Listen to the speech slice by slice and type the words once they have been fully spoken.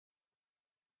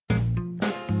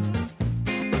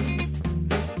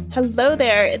Hello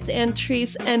there, it's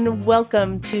Antrice, and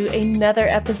welcome to another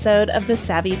episode of the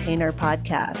Savvy Painter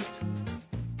Podcast.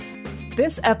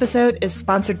 This episode is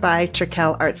sponsored by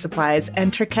Trekell Art Supplies,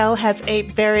 and Trekell has a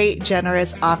very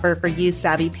generous offer for you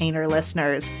Savvy Painter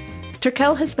listeners.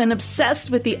 Trekell has been obsessed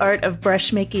with the art of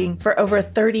brush making for over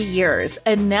 30 years,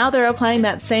 and now they're applying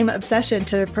that same obsession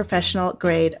to their professional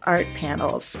grade art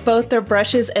panels. Both their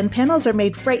brushes and panels are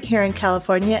made right here in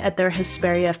California at their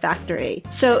Hesperia factory.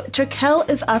 So Trekell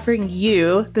is offering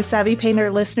you, the Savvy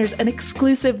Painter listeners, an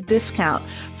exclusive discount.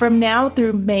 From now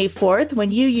through May 4th,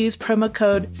 when you use promo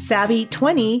code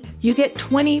SAVVY20, you get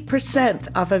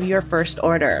 20% off of your first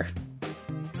order.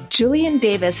 Julyan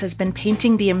Davis has been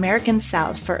painting the American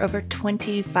South for over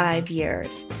 25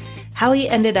 years. How he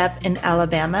ended up in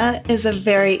Alabama is a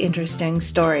very interesting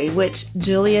story, which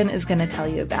Julyan is going to tell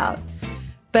you about.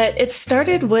 But it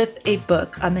started with a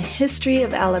book on the history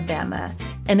of Alabama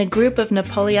and a group of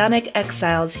Napoleonic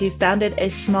exiles who founded a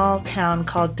small town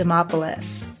called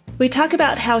Demopolis. We talk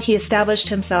about how he established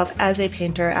himself as a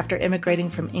painter after immigrating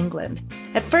from England.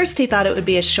 At first, he thought it would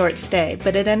be a short stay,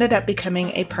 but it ended up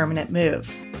becoming a permanent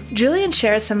move. Julyan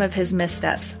shares some of his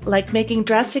missteps, like making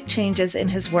drastic changes in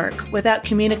his work without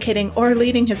communicating or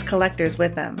leading his collectors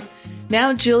with him.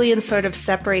 Now Julyan sort of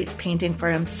separates painting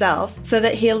for himself so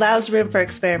that he allows room for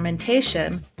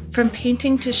experimentation, from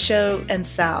painting to show and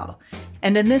sell.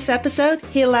 And in this episode,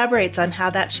 he elaborates on how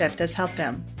that shift has helped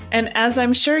him. And as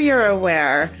I'm sure you're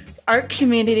aware, art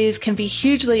communities can be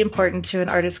hugely important to an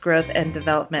artist's growth and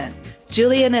development.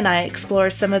 Julyan and I explore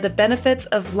some of the benefits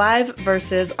of live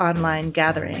versus online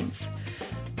gatherings.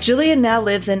 Julyan now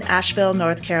lives in Asheville,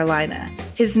 North Carolina.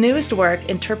 His newest work,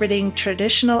 interpreting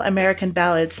traditional American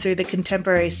ballads through the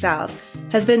contemporary South,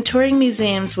 has been touring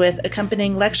museums with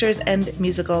accompanying lectures and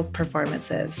musical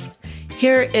performances.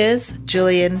 Here is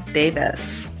Julyan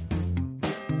Davis.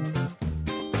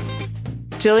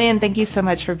 Julyan, thank you so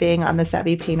much for being on the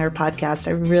Savvy Painter Podcast.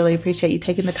 I really appreciate you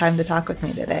taking the time to talk with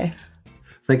me today.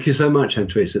 Thank you so much,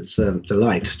 Antrice. It's a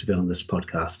delight to be on this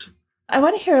podcast. I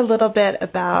want to hear a little bit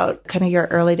about kind of your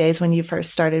early days when you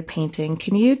first started painting.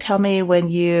 Can you tell me when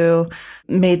you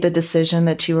made the decision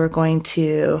that you were going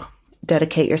to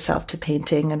dedicate yourself to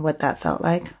painting and what that felt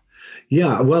like?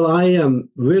 Yeah, well, I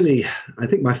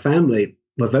think my family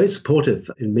were very supportive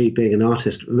in me being an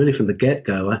artist, really from the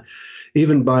get-go.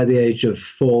 Even by the age of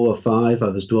 4 or 5, I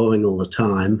was drawing all the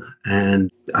time. And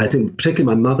I think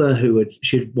particularly my mother,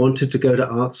 she'd wanted to go to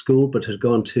art school, but had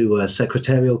gone to a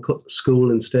secretarial school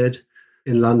instead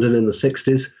in London in the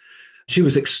 60s. She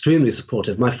was extremely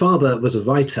supportive. My father was a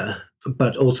writer,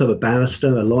 but also a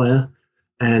barrister, a lawyer.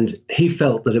 And he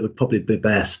felt that it would probably be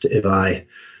best if I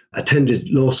attended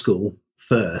law school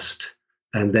first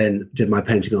and then did my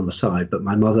painting on the side. But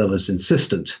my mother was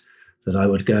insistent that I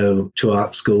would go to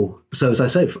art school. So as I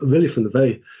say, really from the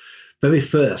very, very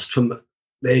first, from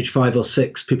the age 5 or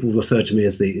 6, people refer to me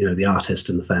as the artist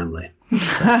in the family.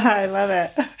 I love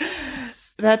it.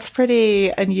 That's pretty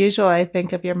unusual, I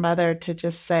think, of your mother to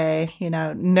just say,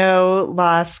 no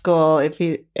law school.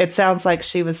 It sounds like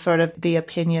she was sort of the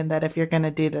opinion that if you're going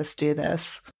to do this, do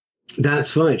this.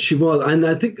 That's right. She was. And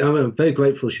I think I'm very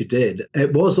grateful she did.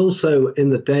 It was also in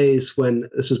the days when,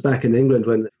 this was back in England,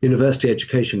 when university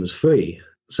education was free.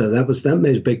 So that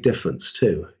made a big difference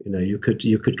too. You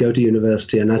could go to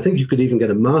university, and I think you could even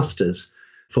get a master's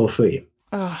for free.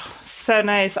 Oh, so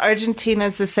nice.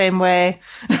 Argentina's the same way.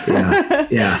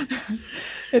 Yeah.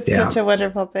 It's such a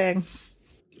wonderful thing.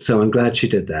 So I'm glad she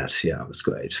did that. Yeah, it was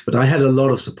great. But I had a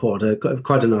lot of support. I got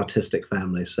quite an artistic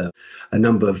family. So a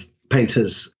number of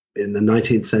painters in the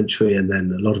 19th century, and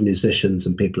then a lot of musicians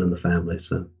and people in the family.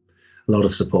 So a lot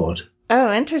of support.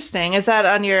 Oh, interesting. Is that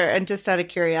on and just out of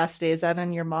curiosity, is that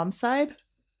on your mom's side?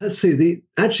 Let's see.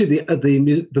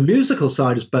 The musical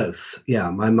side is both.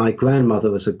 Yeah, my grandmother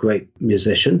was a great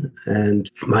musician, and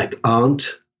my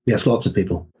aunt, yes, lots of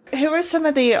people. Who were some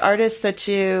of the artists that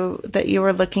you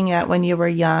were looking at when you were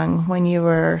young, when you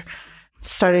were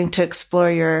starting to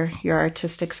explore your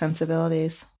artistic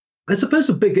sensibilities? I suppose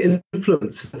a big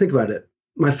influence, if I think about it.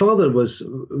 My father was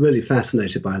really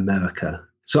fascinated by America.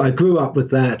 So I grew up with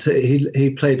that.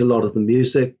 He played a lot of the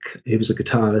music. He was a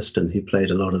guitarist, and he played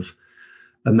a lot of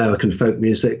American folk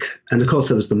music. And of course,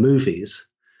 there was the movies.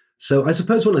 So I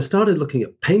suppose when I started looking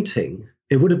at painting,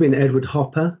 it would have been Edward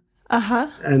Hopper. Uh-huh.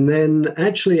 And then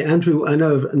actually Andrew, I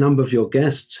know a number of your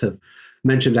guests have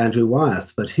mentioned Andrew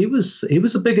Wyeth, but he was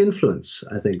a big influence,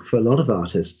 I think, for a lot of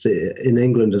artists in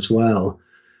England as well.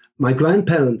 My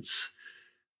grandparents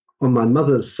on my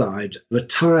mother's side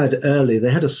retired early. They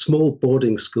had a small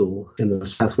boarding school in the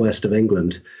southwest of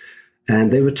England,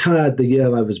 and they retired the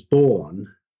year I was born.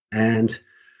 And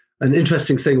an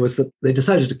interesting thing was that they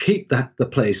decided to keep the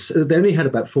place. They only had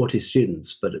about 40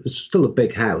 students, but it was still a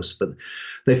big house. But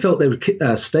they felt they would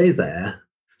stay there,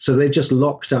 so they just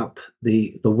locked up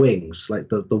the wings, like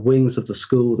the wings of the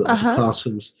school, the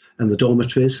classrooms and the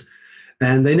dormitories,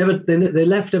 and they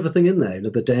left everything in there.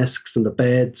 The desks and the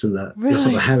beds and the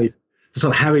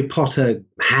sort of Harry Potter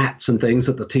hats and things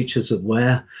that the teachers would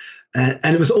wear.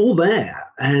 And it was all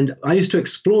there. And I used to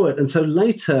explore it. And so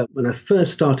later, when I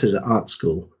first started at art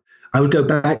school, I would go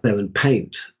back there and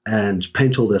paint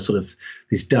all the sort of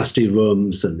these dusty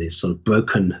rooms and these sort of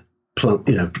broken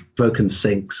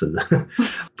sinks. And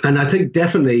and I think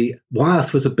definitely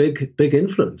Wyeth was a big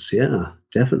influence. Yeah,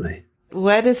 definitely.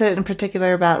 What is it in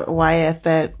particular about Wyeth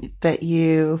that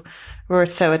you were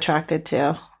so attracted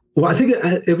to? Well, I think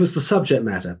it was the subject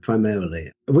matter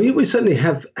primarily. We certainly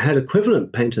have had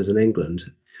equivalent painters in England,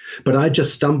 but I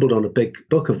just stumbled on a big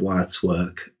book of Wyeth's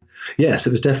work. Yes,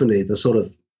 it was definitely the sort of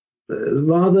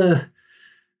rather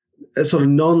sort of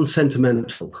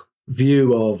non-sentimental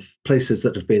view of places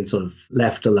that have been sort of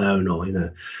left alone, or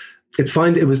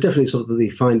it was definitely sort of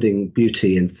the finding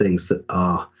beauty in things that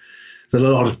a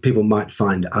lot of people might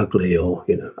find ugly or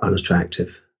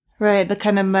unattractive. Right, the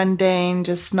kind of mundane,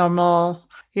 just normal.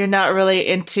 You're not really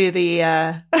into the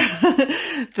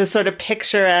the sort of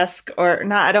picturesque, or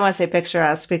not. I don't want to say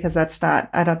picturesque because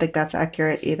I don't think that's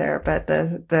accurate either. But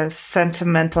the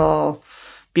sentimental,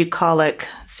 bucolic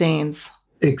scenes.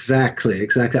 Exactly.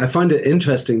 I find it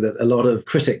interesting that a lot of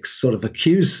critics sort of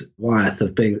accuse Wyeth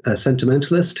of being a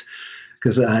sentimentalist,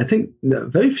 because I think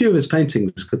very few of his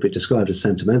paintings could be described as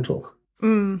sentimental.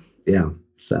 Mm. Yeah.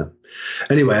 So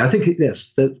anyway, I think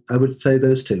yes, I would say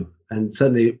those two, and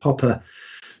certainly Popper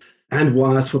and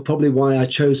Wyeth were probably why I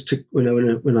chose to,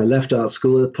 when I left art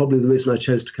school, probably the reason I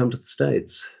chose to come to the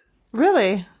States.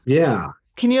 Really? Yeah.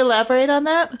 Can you elaborate on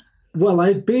that? Well,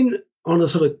 I'd been on a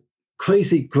sort of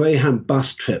crazy Greyhound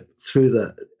bus trip through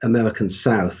the American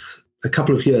South a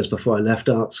couple of years before I left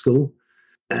art school.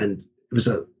 And it was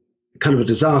a kind of a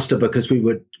disaster because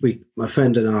my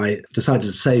friend and I decided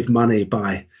to save money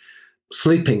by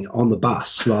sleeping on the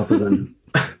bus rather than...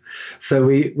 So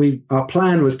our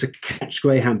plan was to catch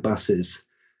Greyhound buses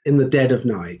in the dead of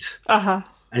night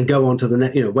and go on to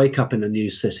the wake up in a new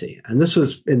city. And this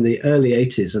was in the early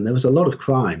 80s, and there was a lot of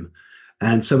crime.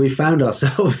 And so we found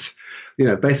ourselves,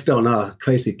 based on our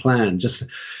crazy plan, just,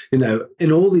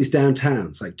 in all these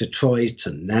downtowns like Detroit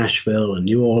and Nashville and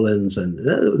New Orleans, and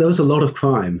there was a lot of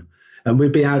crime. And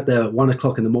we'd be out there at 1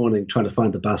 o'clock in the morning trying to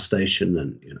find the bus station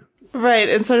and. Right.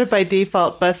 And sort of by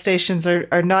default, bus stations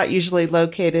are not usually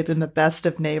located in the best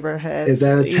of neighborhoods.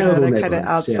 They're terrible they're kind of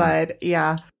outside.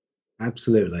 Yeah.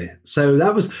 Absolutely. So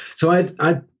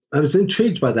I was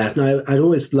intrigued by that. And I'd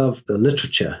always loved the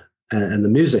literature and the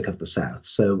music of the South.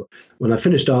 So when I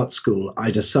finished art school, I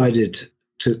decided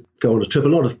to go on a trip. A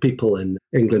lot of people in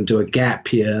England do a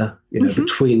gap year,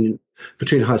 between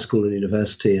high school and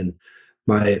university. And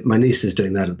my niece is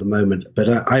doing that at the moment, but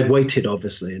I waited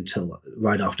obviously until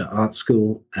right after art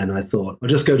school, and I thought I'll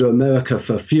just go to America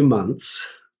for a few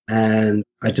months. And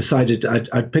I decided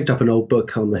I'd picked up an old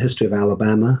book on the history of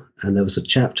Alabama, and there was a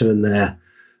chapter in there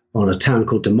on a town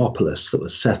called Demopolis that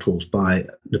was settled by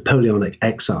Napoleonic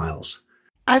exiles.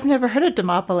 I've never heard of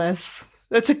Demopolis.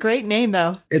 That's a great name,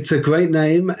 though. It's a great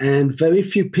name, and very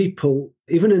few people,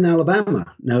 even in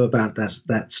Alabama, know about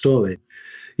that story.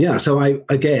 Yeah, so I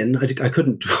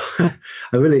couldn't. I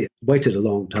really waited a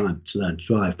long time to learn to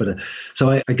drive, but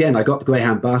I got the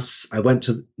Greyhound bus. I went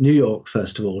to New York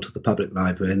first of all to the public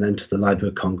library, and then to the Library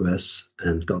of Congress,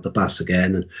 and got the bus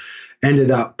again, and ended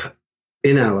up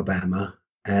in Alabama.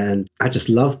 And I just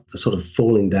loved the sort of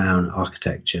falling down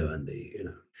architecture, and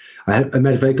I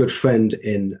met a very good friend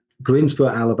in Greensboro,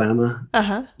 Alabama,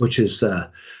 which is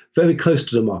very close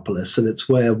to Demopolis, and it's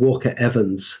where Walker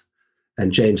Evans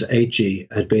and James Agee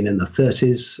had been in the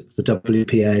 30s, the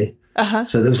WPA.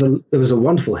 So there was a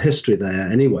wonderful history there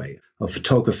anyway, of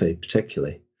photography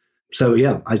particularly. So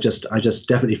yeah, I just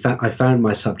definitely found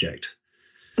my subject.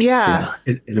 Yeah.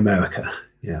 In America.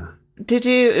 Yeah.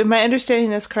 Am I understanding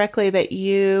this correctly, that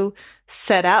you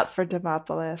set out for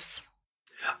Demopolis?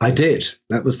 I did.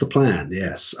 That was the plan,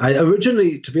 yes. I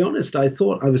originally, to be honest, I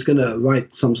thought I was going to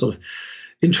write some sort of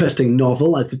interesting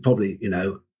novel. I could probably,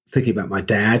 thinking about my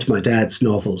dad. My dad's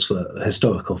novels were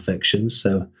historical fiction.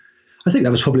 So I think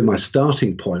that was probably my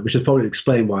starting point, which would probably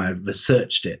explain why I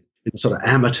researched it in a sort of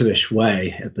amateurish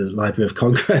way at the Library of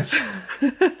Congress.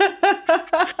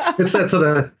 It's that sort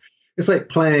of, it's like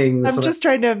playing. I'm just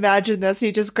trying to imagine this.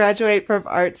 You just graduate from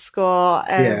art school,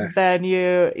 and then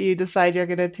you decide you're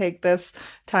going to take this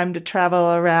time to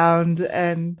travel around.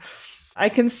 And I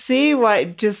can see why,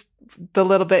 just the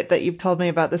little bit that you've told me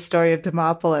about the story of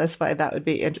Demopolis, why that would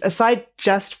be aside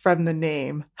just from the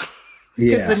name,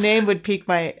 because Yes. the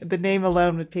name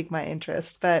alone would pique my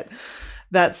interest. But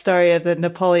that story of the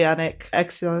Napoleonic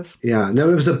exiles. Yeah, no,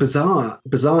 it was a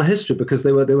bizarre history because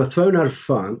they were thrown out of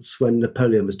France when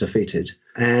Napoleon was defeated,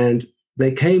 and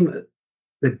they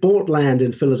bought land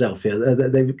in Philadelphia.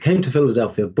 They came to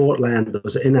Philadelphia, bought land that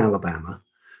was in Alabama,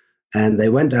 and they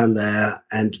went down there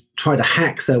and tried to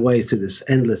hack their way through this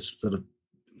endless sort of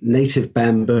native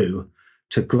bamboo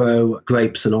to grow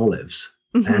grapes and olives.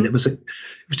 Mm-hmm. And it was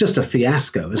just a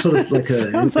fiasco. It was sort of like it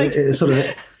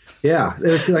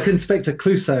was like Inspector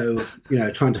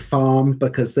Clouseau, trying to farm,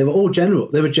 because they were all general.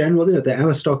 They were general, the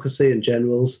aristocracy and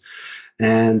generals.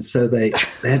 And so they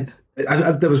had,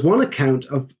 there was one account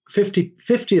of 50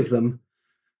 of them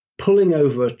pulling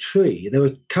over a tree. They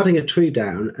were cutting a tree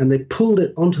down and they pulled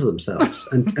it onto themselves,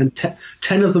 and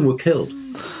 10 of them were killed.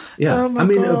 Yeah. Oh my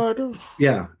God.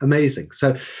 Yeah. Amazing.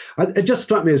 So it just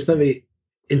struck me as very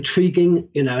intriguing,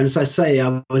 and as I say,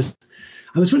 I was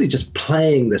really just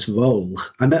playing this role.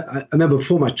 I remember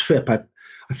before my trip, I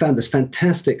found this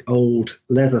fantastic old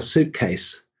leather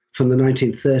suitcase from the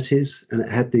 1930s, and it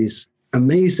had these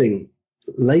amazing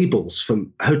labels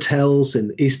from hotels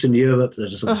in Eastern Europe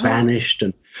that are sort of vanished,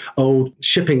 and old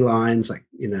shipping lines,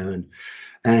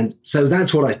 and so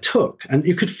that's what I took. And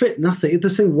you could fit nothing.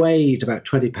 This thing weighed about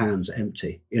 20 pounds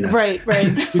empty, Right.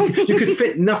 you could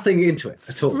fit nothing into it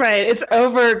at all. Right. It's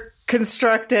over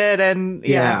constructed and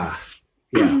Yeah.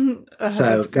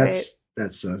 So that's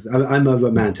I'm a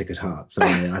romantic at heart, so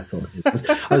I thought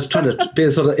I was trying to be a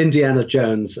sort of Indiana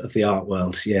Jones of the art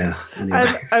world. Yeah,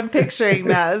 anyway. I'm picturing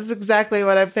that. That's exactly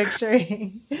what I'm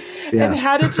picturing. Yeah. And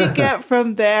how did you get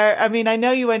from there? I mean, I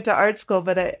know you went to art school,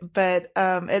 but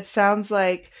it sounds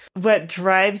like what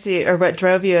drives you, or what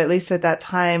drove you, at least at that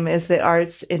time, is the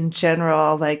arts in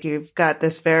general. Like, you've got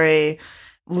this very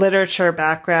literature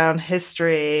background,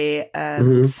 history,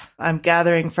 and I'm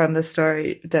gathering from the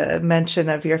story, the mention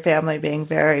of your family being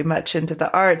very much into the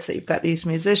arts, that you've got these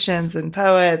musicians and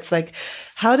poets. Like,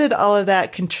 how did all of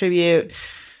that contribute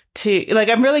to, like,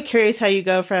 I'm really curious how you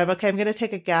go from, okay, I'm going to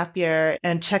take a gap year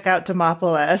and check out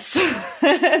Demopolis,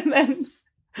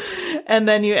 and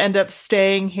then you end up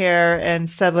staying here and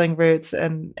settling roots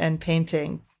and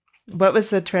painting. What was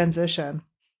the transition?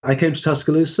 I came to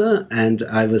Tuscaloosa and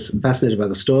I was fascinated by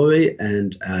the story,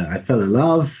 and I fell in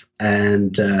love,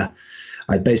 and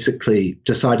I basically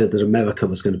decided that America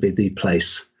was going to be the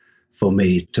place for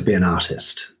me to be an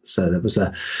artist. So it was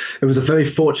a very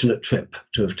fortunate trip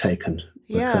to have taken,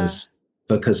 because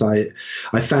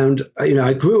I found,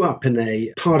 I grew up in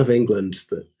a part of England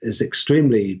that is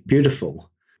extremely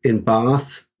beautiful, in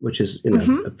Bath, which is,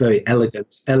 a very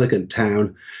elegant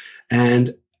town.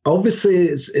 And obviously,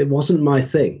 it wasn't my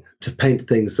thing to paint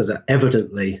things that are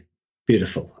evidently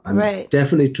beautiful. I'm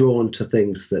definitely drawn to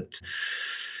things that,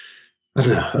 I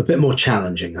don't know, a bit more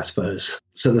challenging, I suppose.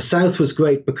 So the South was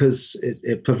great because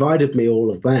it provided me all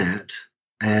of that.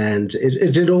 And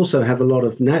it did also have a lot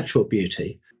of natural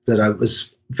beauty that I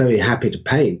was very happy to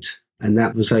paint. And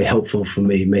that was very helpful for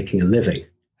me making a living.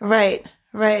 Right.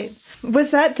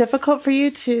 Was that difficult for you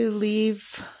to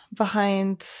leave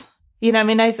behind?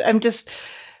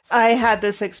 I had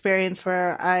this experience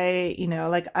where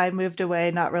I moved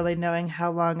away not really knowing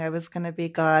how long I was going to be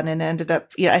gone, and ended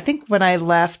up, I think when I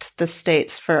left the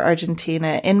States for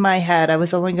Argentina, in my head, I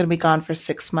was only going to be gone for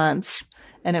 6 months,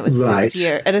 and it was 6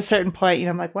 years. At a certain point,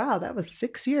 I'm like, wow, that was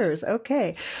 6 years.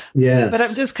 Okay. Yes. But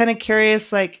I'm just kind of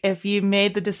curious, like, if you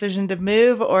made the decision to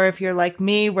move, or if you're like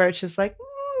me, where it's just like,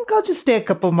 I'll just stay a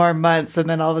couple more months. And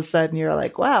then all of a sudden you're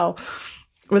like, wow,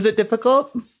 was it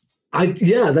difficult?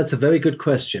 That's a very good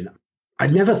question. I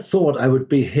never thought I would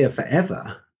be here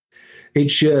forever.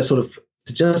 Each year sort of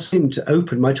just seemed to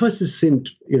open. My choices seemed,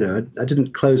 I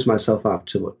didn't close myself up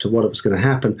to what was going to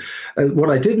happen. What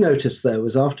I did notice, though,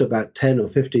 was after about 10 or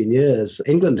 15 years,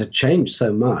 England had changed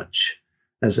so much,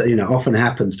 as, often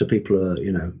happens to people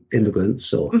who are,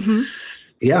 immigrants or...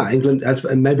 England,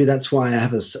 and maybe that's why I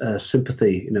have a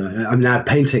sympathy. I'm now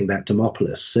painting that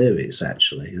Demopolis series,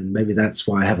 actually, and maybe that's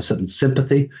why I have a certain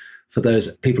sympathy for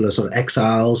those people who are sort of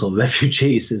exiles or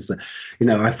refugees, is that,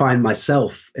 I find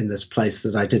myself in this place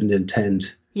that I didn't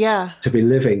intend to be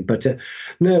living. But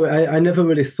no, I never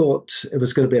really thought it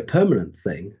was going to be a permanent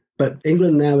thing. But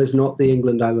England now is not the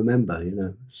England I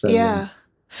remember, So,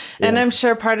 And I'm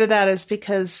sure part of that is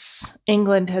because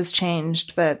England has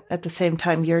changed, but at the same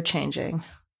time, you're changing.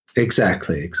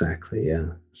 Exactly. Yeah.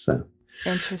 So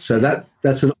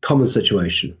that's a common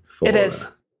situation for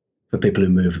people who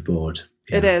move abroad.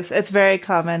 It is. It's very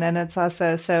common. And it's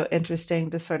also so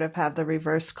interesting to sort of have the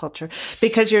reverse culture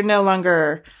because you're no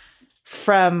longer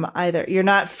from either. You're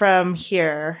not from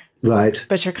here. Right.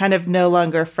 But you're kind of no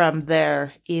longer from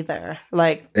there either.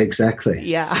 Like, exactly.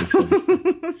 Yeah.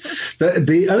 Exactly.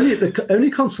 The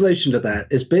only consolation to that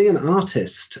is being an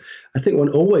artist. I think one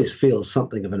always feels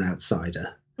something of an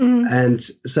outsider. And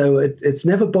so it's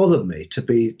never bothered me to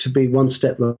be one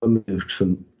step removed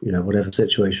from, whatever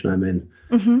situation I'm in.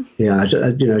 Yeah,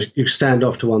 you stand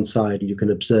off to one side and you can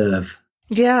observe.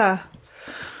 Yeah.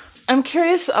 I'm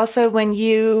curious also when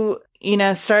you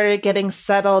started getting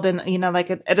settled and,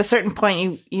 like at a certain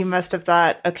point you must have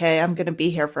thought, okay, I'm going to be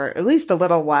here for at least a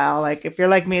little while. Like if you're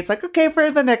like me, it's like, okay,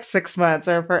 for the next 6 months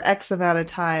or for X amount of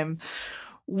time.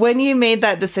 When you made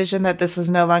that decision that this was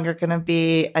no longer going to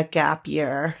be a gap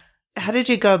year, how did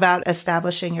you go about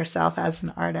establishing yourself as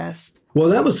an artist? Well,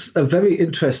 that was a very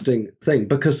interesting thing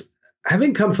because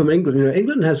having come from England,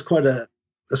 England has quite a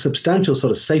substantial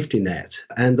sort of safety net.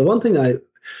 And the one thing I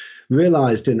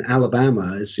realized in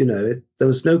Alabama is, there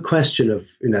was no question of,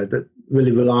 that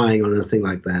really relying on anything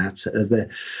like that.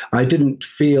 I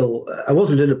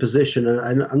wasn't in a position,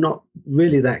 and I'm not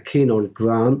really that keen on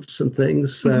grants and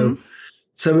things.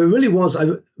 So it really was, I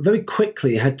very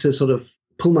quickly had to sort of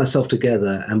pull myself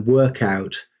together and work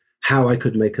out how I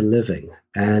could make a living.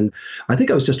 And I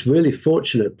think I was just really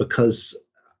fortunate because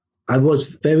I was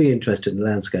very interested in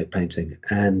landscape painting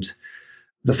and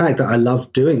the fact that I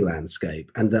loved doing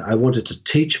landscape and that I wanted to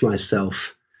teach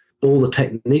myself all the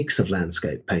techniques of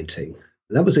landscape painting.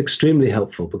 That was extremely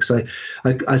helpful because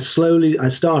I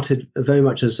started very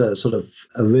much as a sort of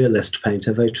a realist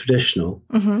painter, very traditional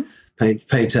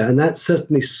painter. And that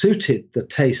certainly suited the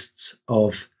tastes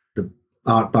of the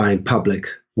art buying public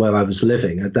where I was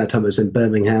living. At that time, I was in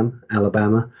Birmingham,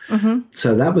 Alabama.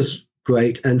 So that was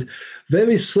great. And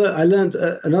very slow, I learned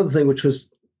another thing, which was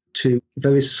to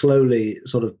very slowly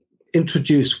sort of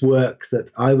introduce work that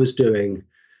I was doing,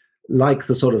 like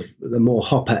the more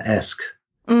Hopper-esque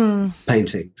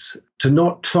paintings, to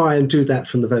not try and do that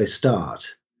from the very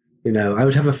start. I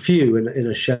would have a few in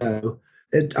a show.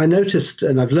 I noticed,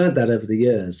 and I've learned that over the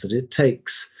years, that it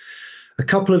takes a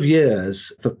couple of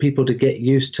years for people to get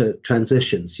used to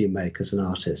transitions you make as an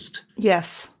artist.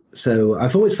 Yes. So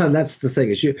I've always found that's the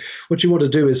thing, is what you want to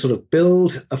do is sort of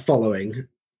build a following,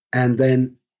 and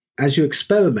then as you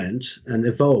experiment and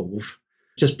evolve,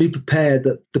 just be prepared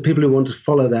that the people who want to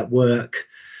follow that work,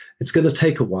 it's going to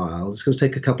take a while. It's going to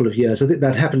take a couple of years. I think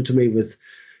that happened to me with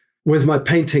my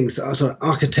paintings, sort of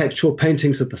architectural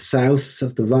paintings of the South,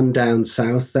 of the rundown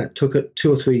South. That took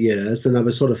 2 or 3 years, and I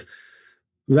was sort of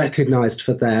recognized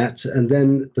for that. And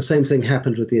then the same thing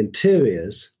happened with the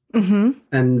interiors,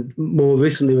 and more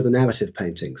recently with the narrative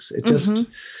paintings.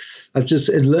 I've just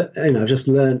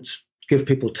learned give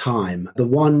people time. The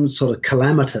one sort of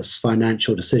calamitous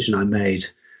financial decision I made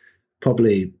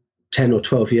probably 10 or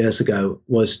 12 years ago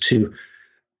was to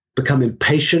become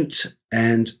impatient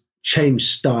and change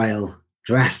style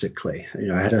drastically.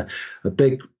 I had a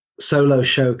big solo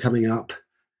show coming up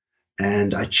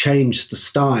and I changed the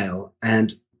style.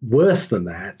 And worse than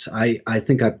that, I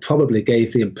think I probably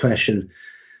gave the impression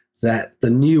that the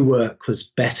new work was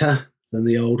better than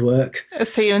the old work.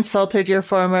 So you insulted your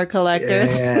former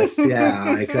collectors. Yes,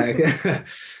 yeah, exactly.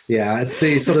 Yeah, it's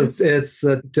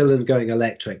the Dylan going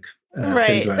electric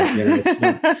syndrome.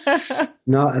 It's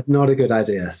not a good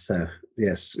idea. So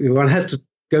yes, one has to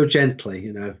go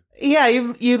gently. Yeah,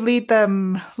 you lead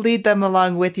them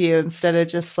along with you instead of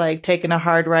just like taking a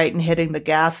hard right and hitting the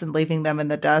gas and leaving them in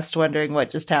the dust, wondering what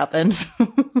just happened.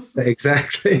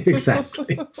 Exactly.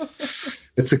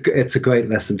 It's a great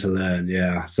lesson to learn.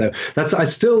 Yeah. So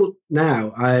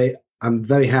I'm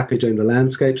very happy doing the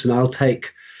landscapes, and I'll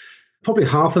take probably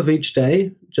half of each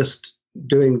day just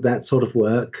doing that sort of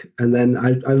work. And then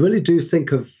I really do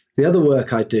think of the other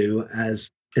work I do as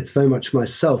it's very much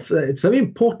myself. It's very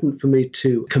important for me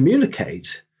to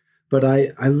communicate, but I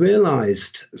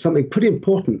realized something pretty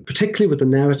important, particularly with the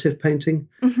narrative painting,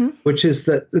 which is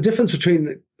that the difference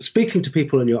between speaking to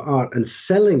people in your art and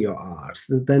selling your art,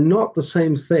 they're not the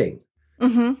same thing.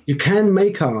 You can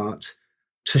make art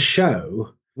to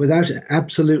show without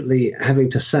absolutely having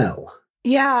to sell.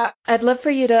 Yeah, I'd love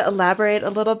for you to elaborate a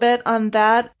little bit on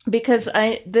that, because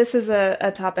this is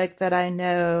a topic that I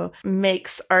know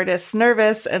makes artists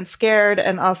nervous and scared,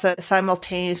 and also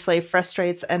simultaneously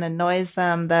frustrates and annoys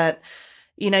them, that,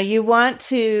 you want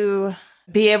to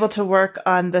be able to work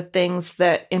on the things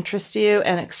that interest you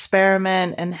and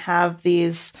experiment and have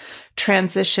these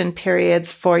transition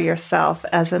periods for yourself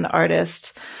as an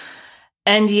artist.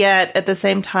 And yet at the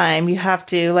same time, you have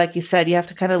to, like you said, you have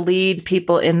to kind of lead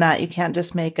people in that. You can't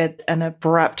just make an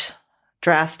abrupt,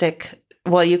 drastic,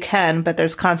 well, you can, but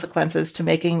there's consequences to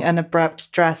making an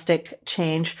abrupt, drastic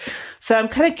change. So I'm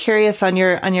kind of curious on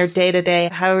your day to day,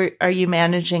 how are you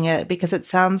managing it? Because it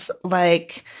sounds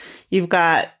like you've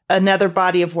got another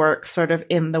body of work sort of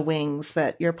in the wings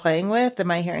that you're playing with.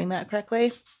 Am I hearing that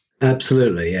correctly?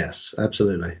 Absolutely. Yes,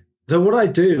 absolutely. So what I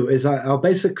do is I'll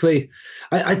basically,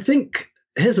 I think,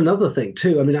 here's another thing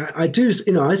too. I mean, I do,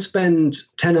 I spend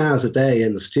 10 hours a day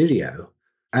in the studio,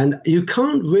 and you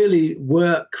can't really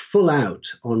work full out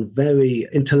on very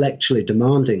intellectually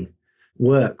demanding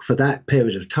work for that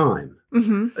period of time.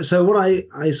 Mm-hmm. So what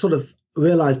I sort of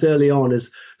realized early on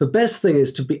is the best thing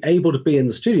is to be able to be in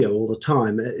the studio all the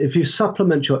time. If you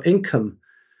supplement your income,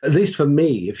 at least for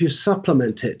me, if you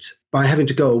supplement it by having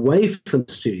to go away from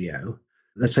the studio,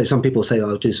 let's say some people say,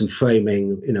 I'll do some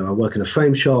framing, I'll work in a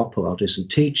frame shop, or I'll do some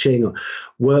teaching or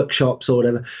workshops or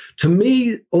whatever. To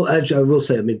me, I will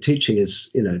say, I mean, teaching is,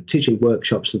 teaching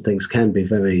workshops and things can be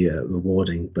very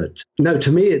rewarding. But no,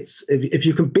 to me, it's if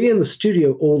you can be in the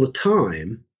studio all the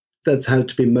time, that's how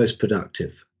to be most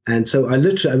productive. And so I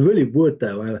really would,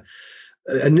 though.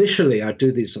 Initially, I'd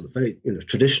do these sort of very,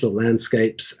 traditional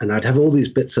landscapes, and I'd have all these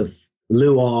bits of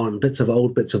Luan,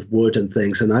 old bits of wood and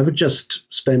things, and I would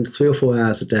just spend 3 or 4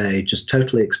 hours a day just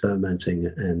totally experimenting.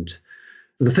 And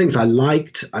the things I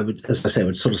liked, I would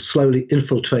sort of slowly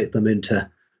infiltrate them into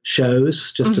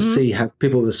shows just to see how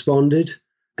people responded.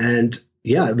 And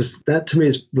yeah, that to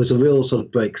me was a real sort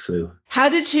of breakthrough. How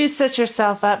did you set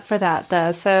yourself up for that,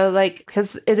 though? So,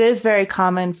 because it is very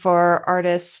common for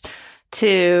artists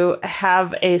to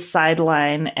have a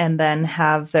sideline and then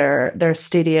have their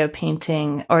studio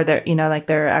painting or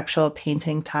their actual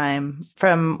painting time.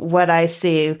 From what I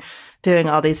see doing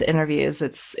all these interviews,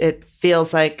 it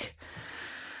feels like,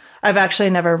 I've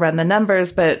actually never run the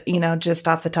numbers, but just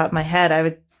off the top of my head, I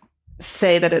would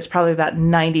say that it's probably about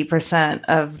 90%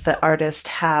 of the artists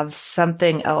have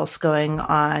something else going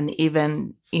on,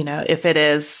 even, if it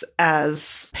is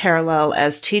as parallel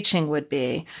as teaching would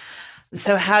be.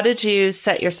 So how did you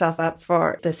set yourself up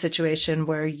for the situation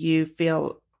where you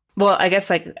feel, well, I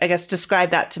guess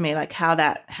describe that to me, like how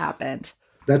that happened.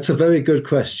 That's a very good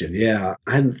question. Yeah,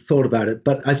 I hadn't thought about it,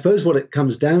 but I suppose what it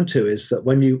comes down to is that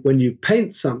when you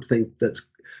paint something that's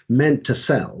meant to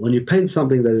sell, when you paint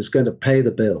something that is going to pay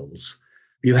the bills,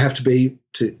 you have to be,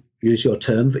 to use your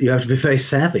term, you have to be very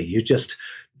savvy. You just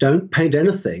don't paint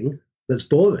anything that's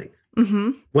boring.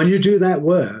 Mm-hmm. When you do that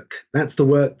work, that's the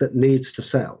work that needs to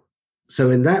sell. So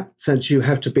in that sense, you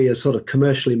have to be as sort of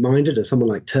commercially minded as someone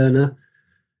like Turner.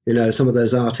 Some of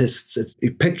those artists,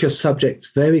 you pick your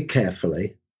subjects very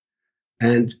carefully.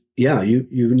 And yeah, you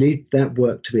need that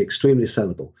work to be extremely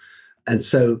sellable. And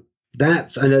so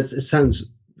I know it sounds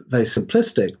very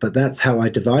simplistic, but that's how I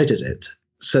divided it.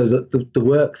 So that the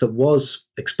work that was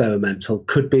experimental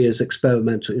could be as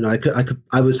experimental.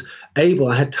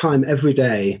 I had time every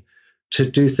day to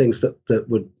do things that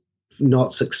would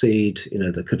not succeed,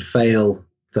 that could fail,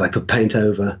 that I could paint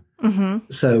over. Mm-hmm.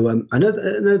 So I know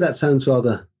that sounds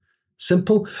rather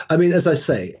simple. I mean, as I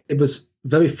say, it was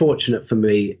very fortunate for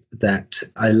me that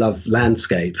I love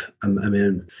landscape. I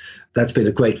mean, that's been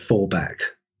a great fallback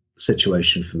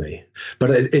situation for me. But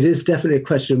it is definitely a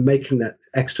question of making that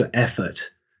extra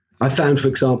effort. I found, for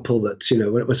example, that,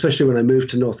 especially when I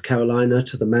moved to North Carolina,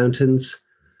 to the mountains,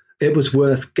 it was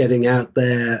worth getting out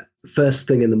there first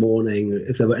thing in the morning,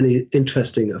 if there were any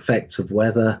interesting effects of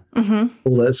weather,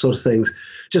 all those sorts of things,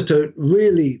 just to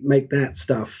really make that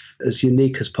stuff as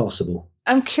unique as possible.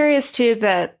 I'm curious, too,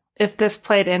 that if this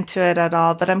played into it at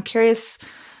all, but I'm curious,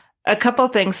 a couple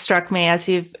of things struck me as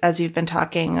you've been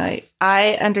talking.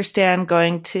 I understand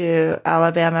going to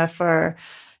Alabama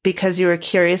because you were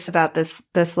curious about this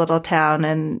little town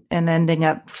and ending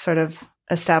up sort of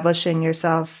establishing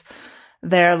yourself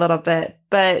there a little bit.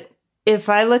 But if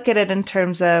I look at it in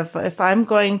terms of, if I'm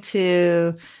going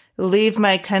to leave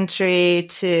my country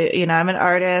to, I'm an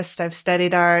artist, I've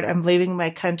studied art, I'm leaving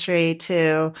my country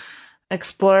to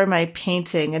explore my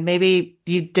painting, and maybe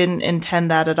you didn't intend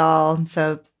that at all. And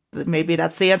so maybe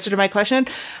that's the answer to my question,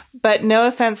 but no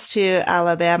offense to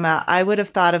Alabama. I would have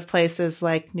thought of places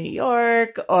like New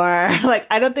York, or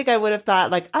I don't think I would have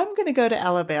thought I'm going to go to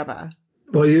Alabama.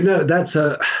 Well, that's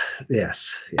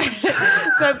yes. So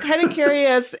I'm kind of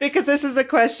curious, because this is a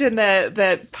question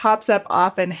that pops up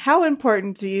often. How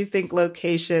important do you think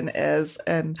location is?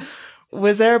 And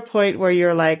was there a point where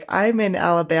you're like, I'm in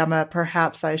Alabama,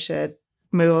 perhaps I should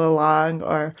move along?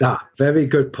 Or very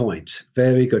good point.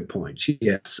 Very good point.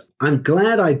 Yes. I'm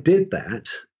glad I did that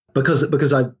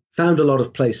because found a lot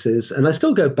of places, and I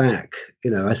still go back.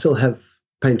 I still have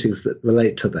paintings that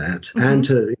relate to that, and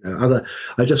to other.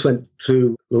 I just went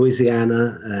through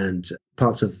Louisiana and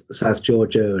parts of South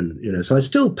Georgia, and so I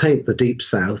still paint the Deep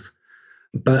South.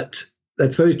 But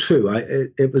that's very true.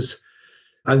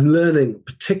 I'm learning,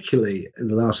 particularly in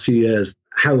the last few years,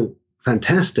 how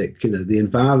fantastic the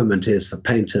environment is for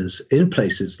painters in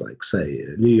places like, say,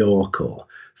 New York or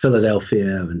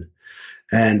Philadelphia,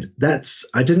 and that's,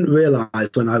 I didn't realize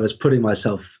when I was putting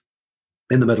myself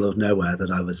in the middle of nowhere that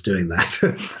I was doing that.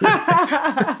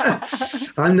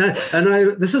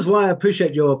 This is why I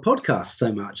appreciate your podcast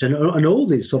so much, and all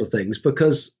these sort of things,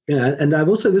 because and I've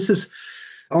also, this is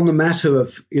on the matter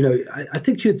of I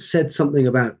think you had said something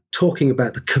about talking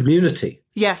about the community,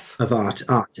 yes, of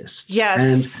artists, yes,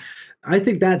 and I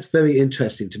think that's very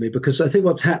interesting to me, because I think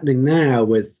what's happening now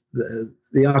with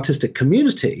the artistic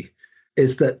community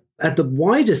is that at the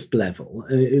widest level,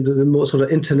 the more sort of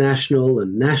international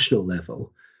and national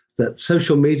level, that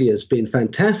social media has been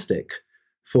fantastic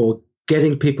for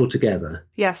getting people together.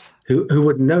 Yes. Who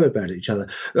wouldn't know about each other.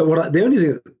 The only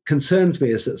thing that concerns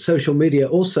me is that social media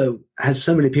also has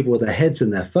so many people with their heads in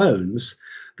their phones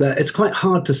that it's quite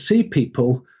hard to see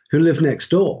people who live next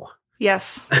door.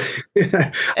 Yes.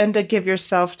 And to give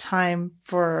yourself time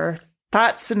for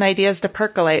thoughts and ideas to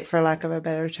percolate, for lack of a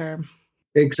better term.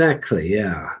 Exactly,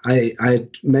 yeah. I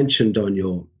mentioned on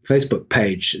your Facebook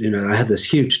page, I had this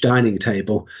huge dining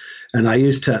table, and I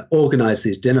used to organize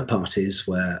these dinner parties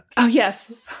where... Oh,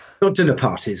 yes. Not dinner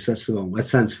parties, that's the wrong word. That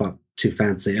sounds far too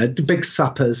fancy. Big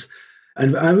suppers.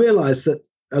 And I realized that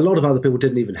a lot of other people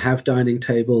didn't even have dining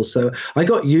tables. So I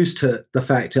got used to the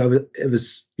fact I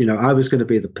was going to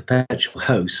be the perpetual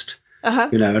host,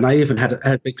 and I even had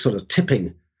a big sort of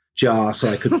tipping jar so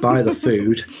I could buy the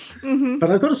food. But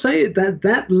I've got to say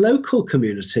that local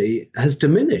community has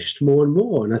diminished more and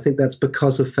more. And I think that's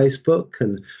because of Facebook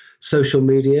and social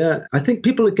media. I think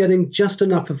people are getting just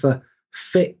enough of a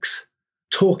fix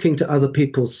talking to other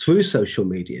people through social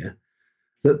media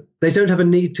that they don't have a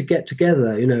need to get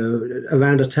together,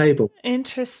 around a table.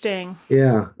 Interesting.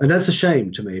 Yeah. And that's a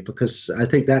shame to me, because I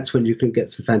think that's when you can get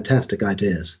some fantastic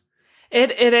ideas.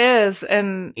 It is.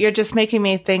 And you're just making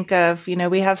me think of,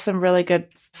 we have some really good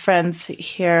friends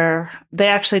here. They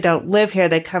actually don't live here.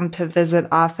 They come to visit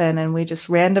often, and we just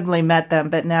randomly met them.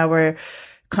 But now we're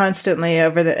constantly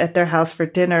at their house for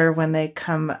dinner when they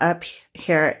come up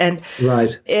here. And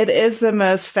right. It is the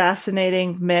most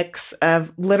fascinating mix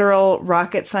of literal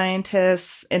rocket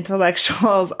scientists,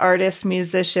 intellectuals, artists,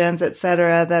 musicians,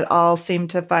 etc., that all seem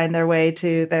to find their way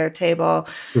to their table.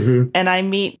 And I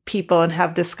meet people and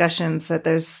have discussions that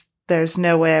there's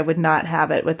no way I would not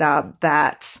have it without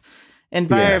that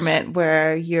environment,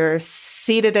 where you're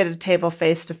seated at a table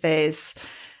face to face.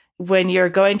 When you're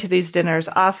going to these dinners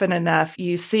often enough,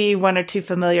 you see one or two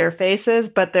familiar faces,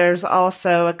 but there's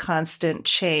also a constant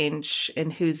change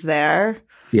in who's there.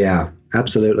 Yeah,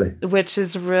 absolutely. Which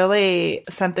is really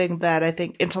something that I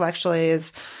think intellectually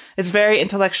is very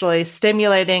intellectually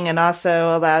stimulating, and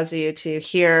also allows you to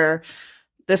hear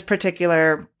this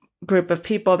particular group of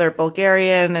people. They're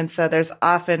Bulgarian. And so there's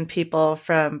often people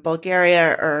from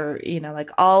Bulgaria or,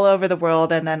 like all over the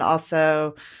world. And then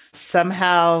also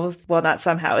somehow, well, not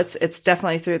somehow, it's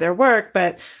definitely through their work,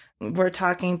 but we're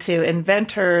talking to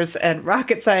inventors and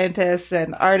rocket scientists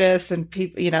and artists and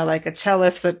people, like a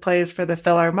cellist that plays for the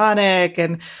Philharmonic,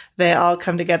 and they all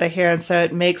come together here. And so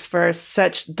it makes for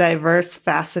such diverse,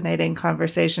 fascinating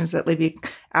conversations that leave you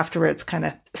afterwards kind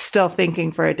of still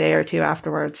thinking for a day or two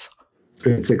afterwards.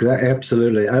 It's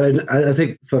absolutely. I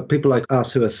think for people like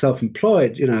us who are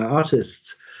self-employed,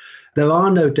 artists, there are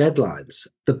no deadlines.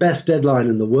 The best deadline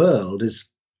in the world is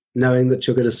knowing that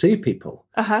you're going to see people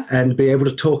and be able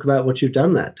to talk about what you've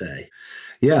done that day.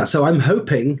 Yeah. So I'm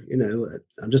hoping,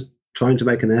 I'm just trying to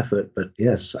make an effort, but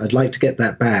yes, I'd like to get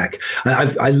that back.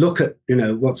 I look at,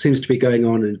 what seems to be going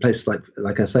on in places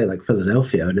like I say, like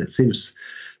Philadelphia, and it seems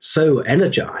so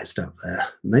energized up there.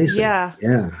 Amazing.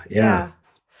 Yeah.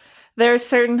 There are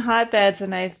certain hotbeds,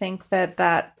 and I think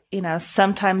that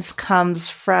sometimes comes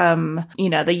from,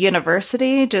 the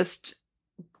university, just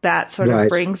that sort of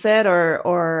brings it,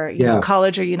 or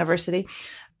college or university.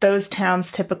 Those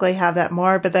towns typically have that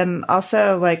more, but then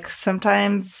also like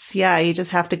sometimes, you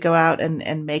just have to go out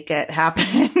and make it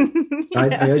happen.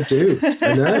 I do.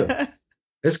 I know.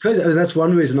 It's crazy. I mean, that's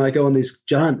one reason I go on these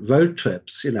giant road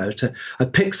trips, I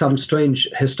pick some strange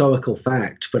historical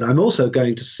fact, but I'm also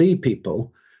going to see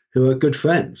people who are good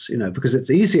friends, because it's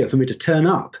easier for me to turn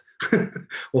up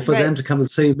or for them to come and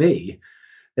see me.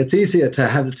 It's easier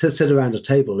to sit around a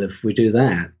table if we do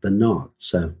that than not.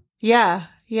 So, yeah.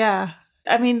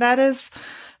 I mean, that is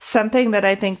Something that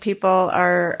I think people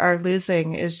are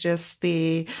losing is just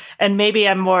and maybe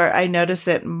I notice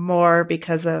it more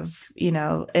because of,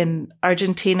 in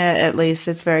Argentina, at least,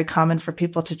 it's very common for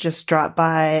people to just drop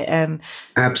by and.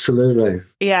 Absolutely.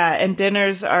 Yeah. And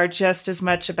dinners are just as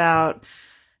much about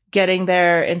getting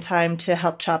there in time to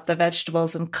help chop the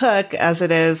vegetables and cook as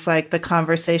it is like the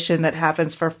conversation that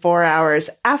happens for 4 hours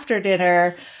after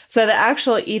dinner. So the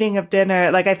actual eating of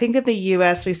dinner, like I think in the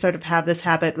US, we sort of have this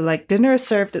habit, like dinner is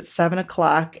served at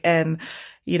 7:00 and,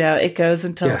 it goes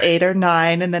until 8 or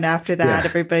 9. And then after that,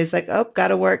 everybody's like, oh,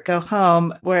 gotta work, go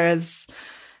home. Whereas,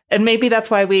 and maybe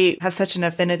that's why we have such an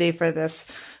affinity for this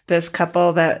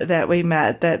couple that we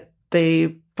met, that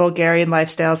the Bulgarian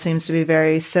lifestyle seems to be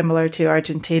very similar to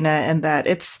Argentina, and that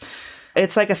it's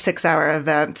like a 6-hour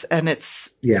event and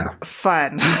it's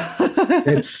fun.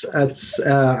 I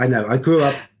know. I grew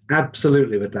up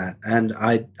absolutely with that, and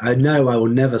I know I will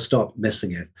never stop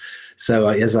missing it. So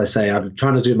as I say, I'm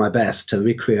trying to do my best to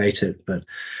recreate it, but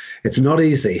it's not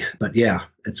easy. But yeah,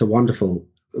 it's a wonderful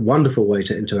way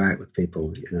to interact with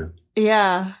people.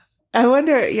 Yeah, I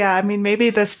wonder. Yeah, I mean, maybe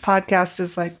this podcast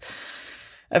is like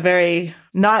a very,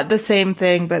 not the same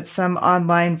thing, but some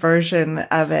online version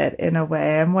of it in a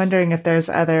way. I'm wondering if there's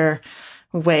other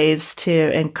ways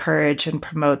to encourage and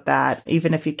promote that,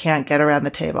 even if you can't get around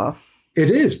the table. It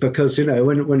is, because,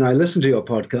 when I listen to your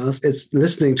podcast, it's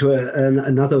listening to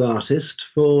another artist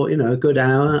for, a good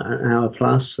hour, an hour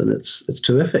plus, and it's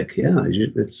terrific. Yeah,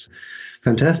 it's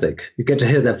fantastic. You get to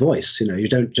hear their voice. You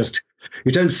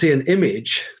don't see an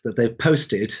image that they've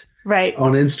posted right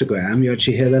on Instagram. You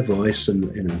actually hear their voice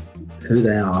and who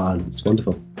they are, and it's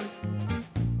wonderful.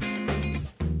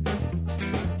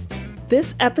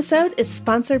 This episode is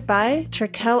sponsored by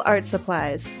Trakell Art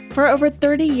Supplies. For over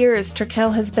 30 years,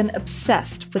 Trakell has been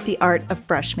obsessed with the art of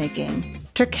brush making.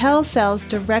 Trakell sells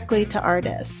directly to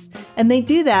artists, and they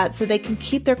do that so they can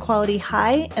keep their quality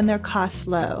high and their costs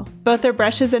low. Both their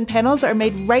brushes and panels are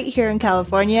made right here in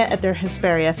California at their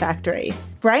Hesperia factory.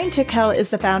 Brian Trakell is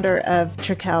the founder of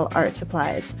Trakell Art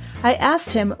Supplies. I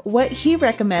asked him what he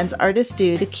recommends artists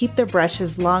do to keep their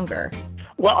brushes longer.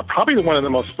 Well, probably one of the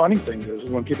most funny things is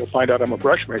when people find out I'm a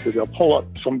brush maker, they'll pull up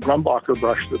some Grumbacher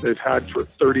brush that they've had for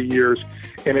 30 years,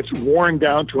 and it's worn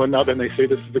down to another, and they say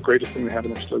this is the greatest thing they have,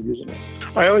 and they're still using it.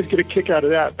 I always get a kick out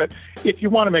of that, but if you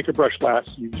want to make a brush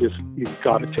last, you've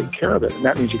got to take care of it, and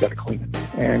that means you got to clean it.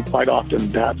 And quite often,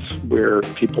 that's where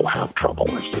people have trouble,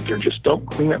 is that they just don't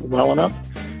clean it well enough,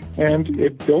 and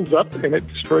it builds up, and it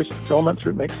destroys the filaments, or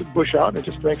it makes it bush out, and it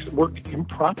just makes it work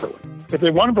improperly. If they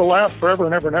want them to last forever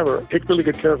and ever and ever, take really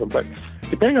good care of them. But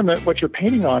depending on what you're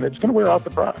painting on, it's going to wear out the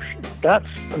brush. That's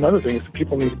another thing, is that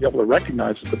people need to be able to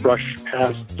recognize that the brush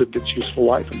has its useful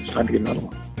life and it's time to get another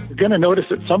one. You're going to notice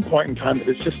at some point in time that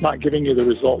it's just not giving you the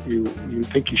result you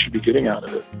think you should be getting out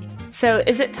of it. So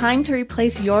is it time to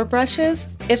replace your brushes?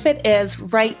 If it is,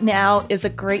 right now is a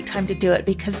great time to do it,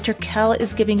 because Trakell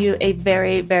is giving you a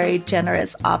very, very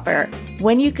generous offer.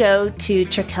 When you go to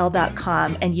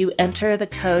Trakell.com and you enter the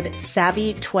code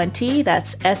SAVVY20,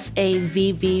 that's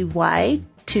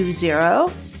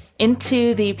SAVVY20,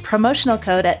 into the promotional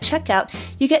code at checkout,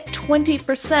 you get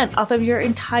 20% off of your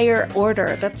entire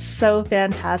order. That's so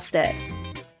fantastic.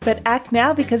 But act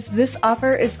now, because this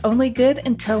offer is only good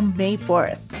until May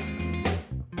 4th.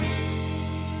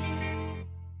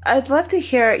 I'd love to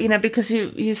hear, because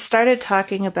you started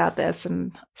talking about this,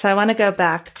 and so I want to go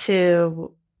back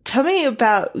to, tell me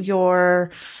about your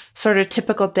sort of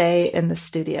typical day in the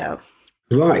studio.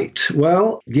 Right.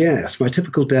 Well, yes, my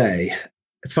typical day.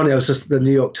 It's funny, the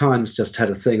New York Times just had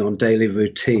a thing on daily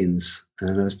routines,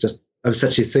 and I was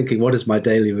actually thinking, what is my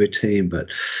daily routine?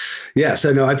 But yeah,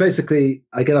 so no, I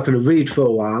get up and read for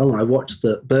a while, and I watch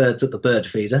the birds at the bird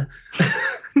feeder.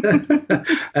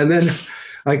 And then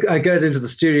I go into the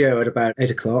studio at about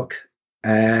 8:00,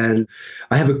 and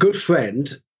I have a good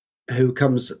friend who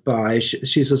comes by.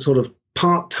 She's a sort of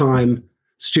part-time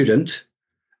student,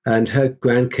 and her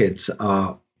grandkids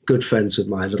are good friends with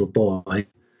my little boy.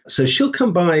 So she'll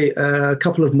come by a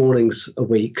couple of mornings a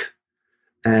week,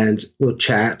 and we'll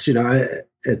chat.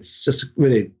 It's just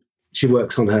really, she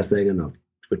works on her thing, and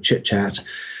we'll chit-chat.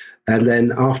 And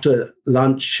then after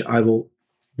lunch, I will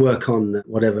work on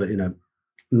whatever,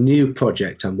 new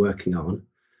project I'm working on.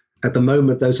 At the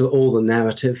moment, those are all the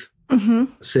narrative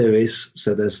series.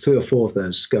 So there's 3 or 4 of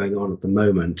those going on at the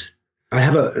moment. I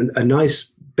have a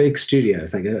nice big studio. I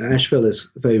think Asheville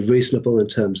is very reasonable in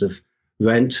terms of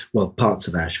rent. Well, parts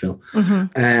of Asheville.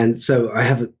 And so I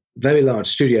have a very large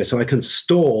studio, so I can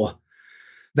store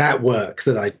that work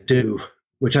that I do,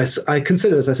 which I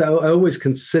consider, as I say, I always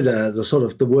consider the sort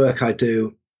of the work I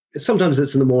do sometimes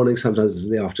it's in the morning, sometimes it's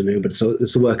in the afternoon, but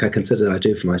it's the work I consider that I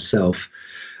do for myself.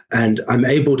 And I'm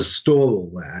able to store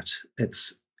all that.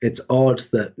 It's odd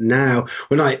that now,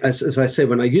 as I say,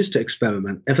 when I used to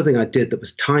experiment, everything I did that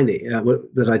was tiny,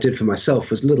 that I did for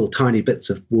myself, was little tiny bits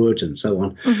of wood and so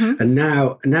on. Mm-hmm. And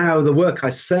now the work I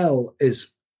sell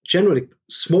is generally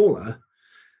smaller,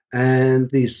 and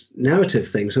these narrative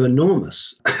things are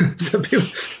enormous. So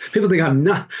people think I'm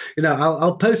not,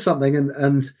 I'll post something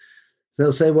and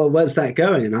they'll say, well, where's that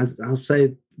going? And I'll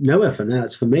say, nowhere for now,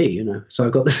 it's for me, So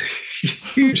I've got this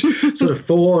huge sort of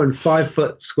 4 and 5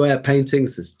 foot square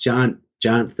paintings, this giant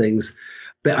things.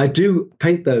 That I do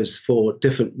paint those for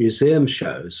different museum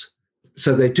shows.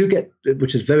 So they do get,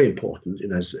 which is very important,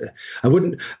 it's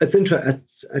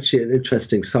actually an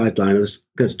interesting sideline. I was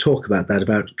going to talk about that,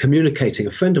 about communicating.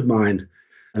 A friend of mine,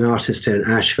 an artist here in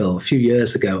Asheville, a few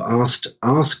years ago,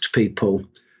 asked people,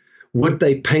 would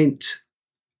they paint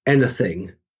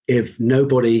anything if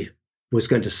nobody was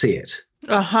going to see it?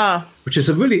 Which is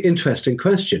a really interesting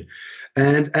question.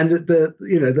 And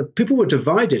the people were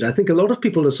divided. I think a lot of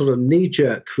people, a sort of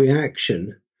knee-jerk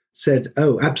reaction, said,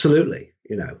 oh, absolutely,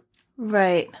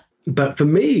 Right. But for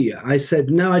me, I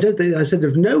said, no, I don't think. I said,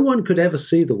 if no one could ever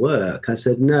see the work, I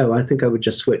said, no, I think I would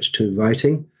just switch to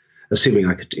writing, assuming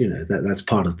I could, that's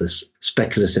part of this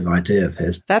speculative idea of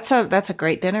his. That's a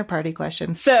great dinner party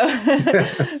question. So,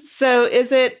 so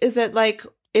is it like,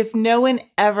 if no one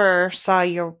ever saw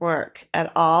your work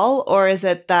at all, or is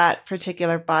it that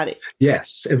particular body?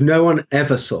 Yes, if no one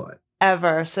ever saw it.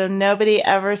 Ever. So nobody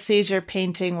ever sees your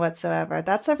painting whatsoever.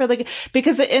 That's a really good,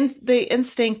 because the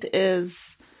instinct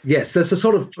is. Yes, there's a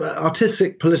sort of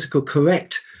artistic, political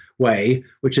correct way,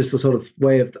 which is the sort of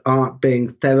way of art being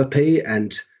therapy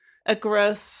and a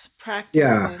growth practice.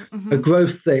 Yeah, a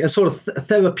growth thing, a sort of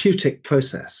therapeutic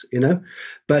process,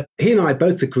 But he and I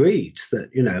both agreed that,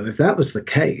 if that was the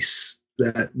case,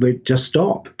 that we'd just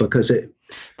stop, because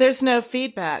there's no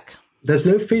feedback. There's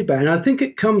no feedback. And I think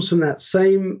it comes from that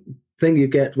same thing you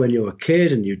get when you're a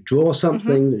kid and you draw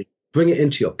something, and you bring it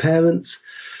into your parents.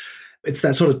 It's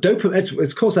that sort of dopamine. It's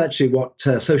of course actually what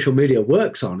social media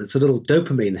works on. It's a little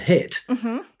dopamine hit.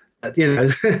 Mm-hmm. The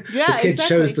kid exactly.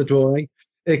 shows the drawing.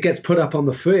 It gets put up on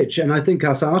the fridge. And I think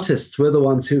us artists, we're the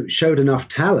ones who showed enough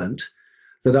talent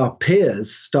that our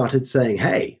peers started saying,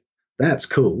 hey, that's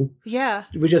cool. Yeah.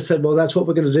 We just said, well, that's what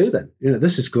we're going to do then.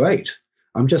 This is great.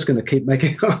 I'm just going to keep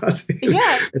making art.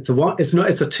 Yeah. It's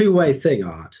a two-way thing,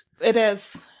 art. It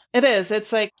is.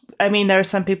 It's like, there are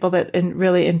some people that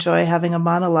really enjoy having a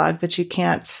monologue, but you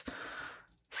can't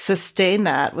sustain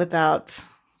that without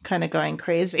kind of going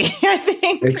crazy, I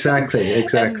think.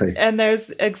 Exactly. And there's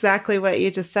exactly what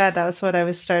you just said. That was what I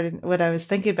was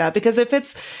thinking about. Because if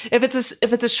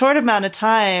it's a short amount of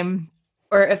time,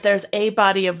 or if there's a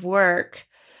body of work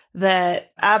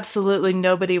that absolutely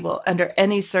nobody will, under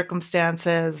any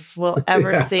circumstances, will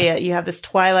ever see it. You have this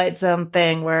Twilight Zone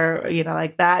thing where,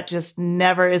 like that just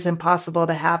never is impossible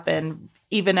to happen,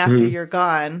 even after you're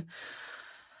gone.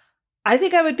 I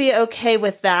think I would be okay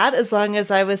with that, as long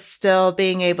as I was still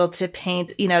being able to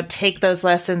paint, take those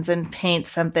lessons and paint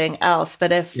something else.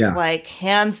 But if like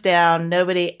hands down,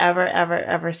 nobody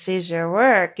ever sees your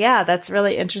work. Yeah, that's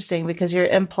really interesting, because your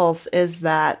impulse is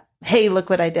that, hey, look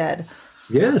what I did.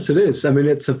 Yes, it is.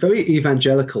 It's a very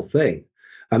evangelical thing.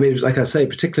 Like I say,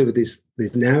 particularly with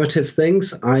these narrative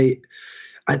things,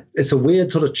 it's a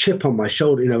weird sort of chip on my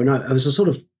shoulder. When I was a sort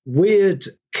of weird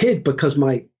kid, because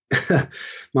I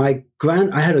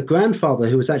had a grandfather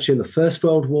who was actually in the First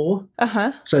World War.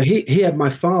 So he had my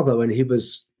father when he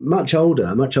was a much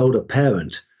older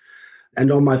parent.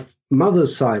 And on my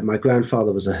mother's side, my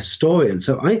grandfather was a historian.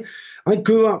 So I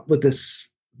grew up with this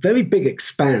very big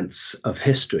expanse of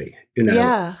history,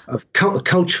 of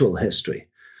cultural history.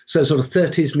 So sort of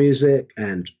 30s music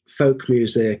and folk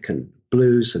music and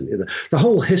blues and the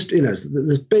whole history,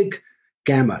 this big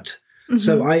gamut. Mm-hmm.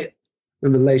 So I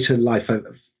remember later in life, I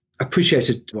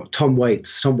appreciated what Tom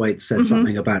Waits said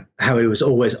something about how he was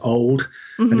always old,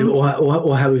 and or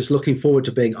how he was looking forward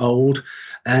to being old.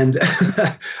 And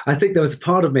I think there was a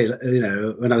part of me,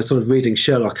 when I was sort of reading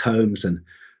Sherlock Holmes and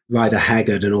Rider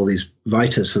Haggard and all these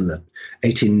writers from the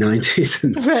 1890s.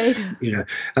 And, right.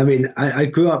 I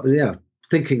grew up,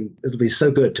 thinking it'll be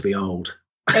so good to be old.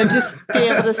 And just be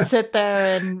able to sit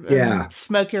there and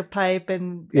smoke your pipe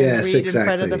and read in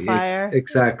front of the fire.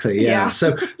 Exactly. Yeah.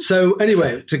 So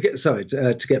anyway, to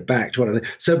get back to what I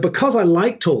think. So because I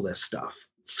liked all this stuff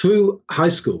through high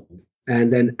school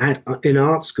and then in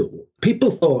art school,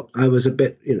 people thought I was a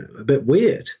bit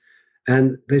weird.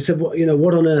 And they said, well,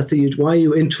 what on earth why are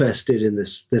you interested in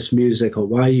this music, or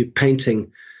why are you paintings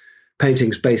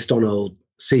based on old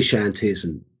sea shanties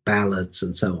and ballads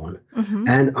and so on.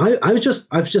 And I've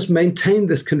just maintained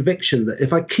this conviction that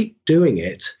if I keep doing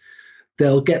it,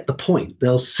 they'll get the point.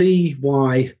 They'll see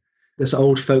why this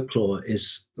old folklore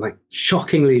is like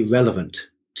shockingly relevant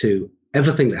to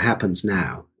everything that happens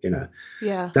now.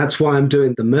 Yeah. That's why I'm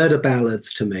doing the murder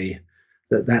ballads. To me,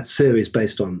 that series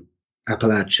based on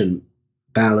Appalachian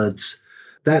ballads.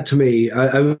 That to me,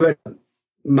 I read a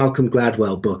Malcolm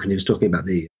Gladwell book, and he was talking about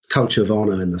the culture of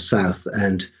honor in the South,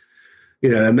 and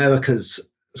America's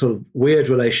sort of weird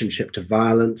relationship to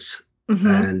violence.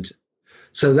 And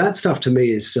so that stuff to me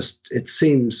is just, it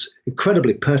seems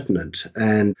incredibly pertinent.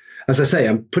 And as I say,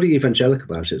 I'm pretty evangelical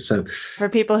about it. So for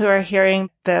people who are hearing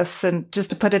this, and just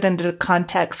to put it into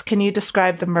context, can you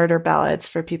describe the murder ballads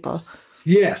for people?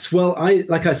 Yes. Well,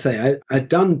 I'd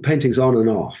done paintings on and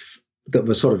off that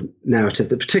were sort of narrative,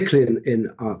 that particularly in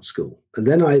art school. And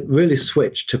then I really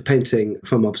switched to painting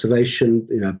from observation,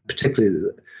 particularly,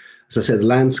 as I said, the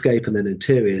landscape and then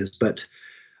interiors. But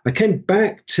I came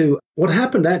back to what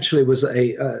happened actually was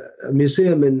a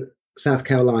museum in South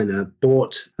Carolina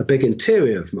bought a big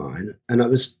interior of mine. And I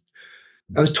was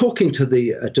talking to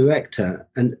the director,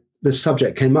 and the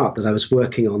subject came up that I was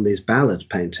working on these ballad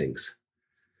paintings.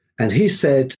 And he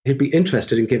said he'd be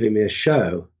interested in giving me a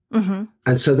show. And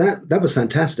so that was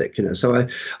fantastic, So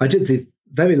I did the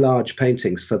very large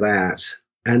paintings for that,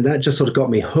 and that just sort of got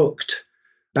me hooked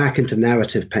back into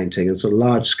narrative painting and sort of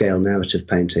large scale narrative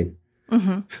painting.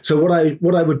 So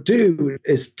what I would do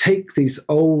is take these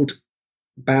old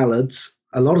ballads.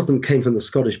 A lot of them came from the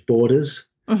Scottish borders,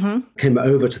 came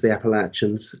over to the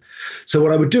Appalachians. So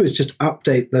what I would do is just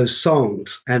update those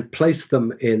songs and place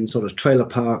them in sort of trailer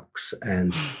parks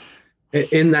and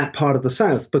in that part of the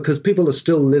South, because people are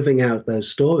still living out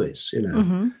those stories,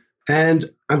 And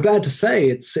I'm glad to say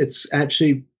it's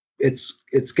actually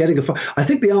getting I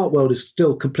think the art world is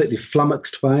still completely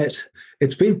flummoxed by it.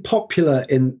 It's been popular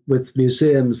with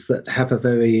museums that have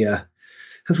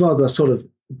have rather sort of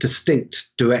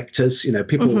distinct directors,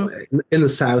 people in the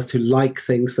South who like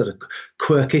things that are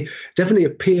quirky. Definitely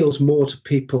appeals more to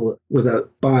people with a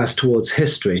bias towards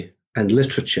history and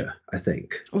literature, I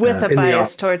think. With a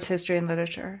bias towards history and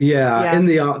literature. Yeah, in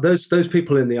the art, those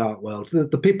people in the art world,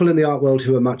 the people in the art world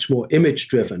who are much more image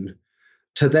driven,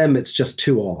 to them it's just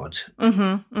too odd.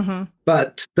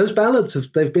 But those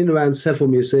ballads they've been around several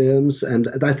museums, and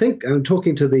I think I'm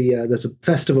talking to there's a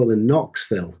festival in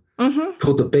Knoxville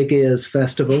called the Big Ears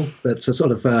Festival. That's a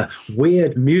sort of a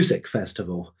weird music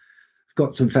festival. I've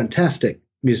got some fantastic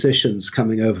musicians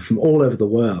coming over from all over the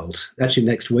world, actually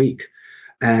next week.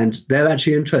 And they're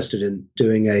actually interested in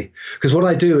doing because what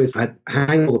I do is I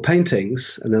hang all the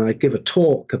paintings, and then I give a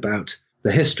talk about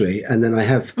the history, and then I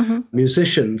have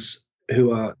musicians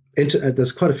who are,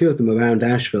 there's quite a few of them around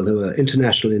Asheville who are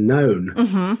internationally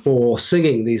known for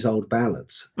singing these old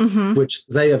ballads, which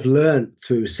they have learned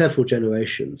through several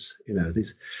generations.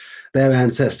 Their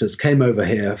ancestors came over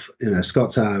here,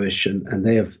 Scots-Irish, and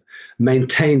they have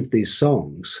maintained these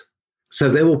songs. So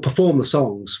they will perform the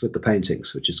songs with the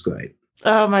paintings, which is great.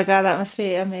 Oh my God, that must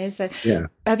be amazing. Yeah.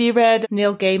 Have you read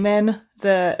Neil Gaiman,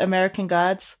 The American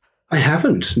Gods? I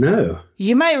haven't, no.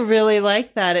 You might really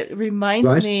like that. It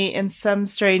reminds me in some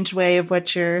strange way of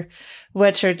what you're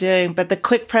doing. But the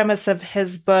quick premise of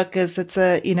his book is it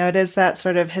is that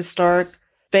sort of historic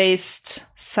based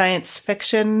science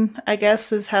fiction, I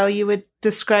guess, is how you would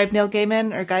describe Neil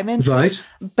Gaiman or Gaiman. Right.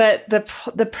 But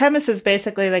the premise is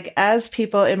basically like, as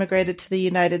people immigrated to the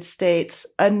United States,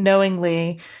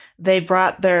 unknowingly, they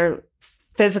brought their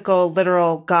physical,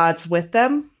 literal gods with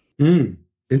them.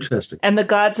 Interesting. And the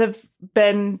gods have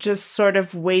been just sort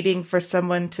of waiting for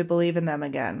someone to believe in them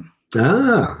again.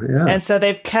 Ah, yeah. And so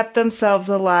they've kept themselves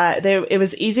alive. It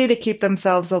was easy to keep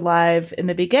themselves alive in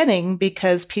the beginning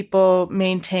because people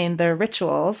maintained their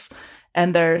rituals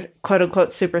and their quote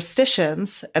unquote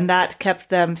superstitions, and that kept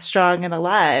them strong and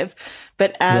alive.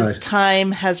 But as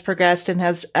time has progressed and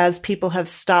as people have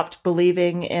stopped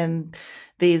believing in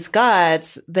these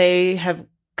gods, they have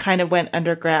kind of went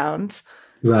underground.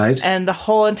 Right. And the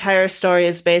whole entire story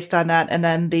is based on that. And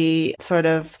then the sort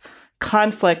of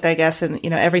conflict, I guess, and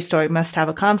every story must have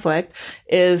a conflict,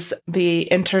 is the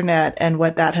internet and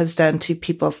what that has done to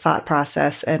people's thought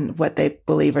process and what they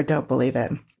believe or don't believe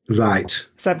in. Right.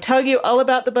 So I'm telling you all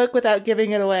about the book without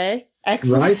giving it away.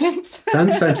 Excellent. Right.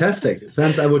 Sounds fantastic.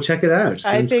 I will check it out.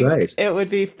 Sounds great. It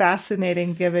would be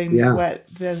fascinating given what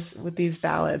this with these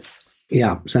ballads.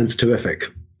 Yeah. Sounds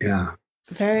terrific. Yeah.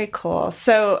 Very cool.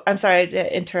 So I'm sorry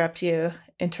to interrupt you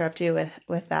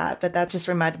with that, but that just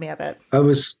reminded me of it. I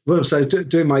was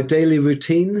doing my daily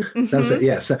routine. That was it.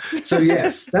 Yes. So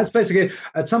yes, that's basically,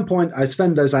 at some point I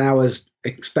spend those hours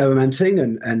experimenting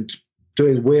and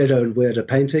doing weirder and weirder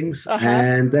paintings.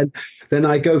 And then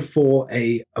I go for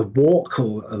a walk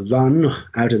or a run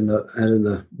out in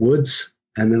the woods.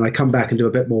 And then I come back and do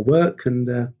a bit more work.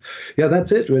 And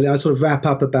that's it, really. I sort of wrap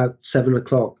up about 7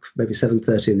 o'clock, maybe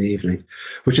 7:30 in the evening,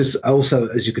 which is also,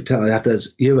 as you could tell, I have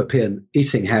those European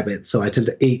eating habits. So I tend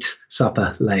to eat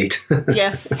supper late.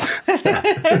 Yes.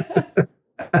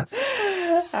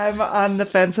 I'm on the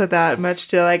fence with that much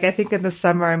too. Like, I think in the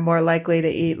summer, I'm more likely to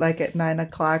eat like at 9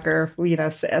 o'clock or,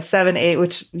 7, 8,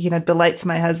 which, delights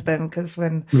my husband, because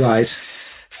when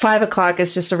 5 o'clock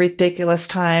is just a ridiculous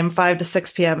time. 5 to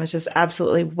 6 p.m. is just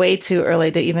absolutely way too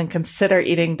early to even consider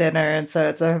eating dinner. And so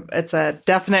it's a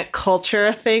definite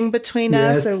culture thing between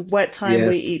us of what time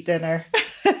we eat dinner.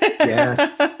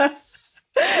 Yes.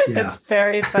 It's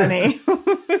very funny.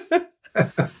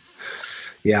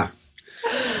 Yeah.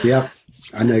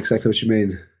 I know exactly what you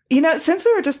mean. Since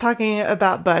we were just talking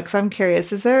about books, I'm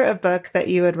curious, is there a book that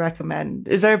you would recommend?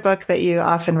 Is there a book that you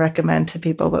often recommend to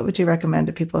people? What would you recommend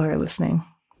to people who are listening?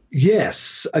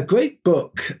 Yes, a great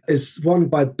book is one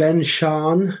by Ben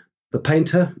Shahn, the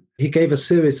painter. He gave a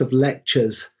series of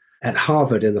lectures at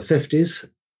Harvard in the 50s,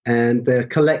 and they're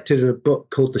collected in a book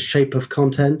called The Shape of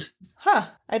Content.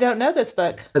 I don't know this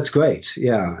book. That's great,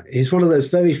 yeah. He's one of those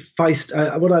very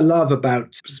what I love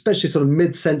about, especially sort of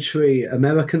mid-century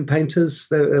American painters,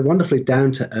 they're wonderfully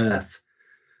down-to-earth,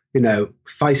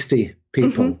 feisty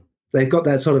people. Mm-hmm. They've got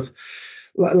that sort of,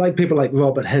 like people like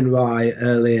Robert Henry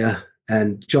earlier,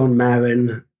 and John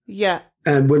Marin,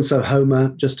 and Winslow Homer,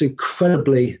 just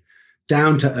incredibly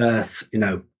down to earth,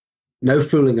 no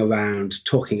fooling around,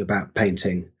 talking about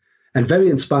painting, and very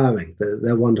inspiring.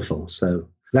 They're wonderful. So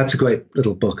that's a great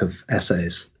little book of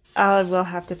essays. I will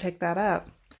have to pick that up.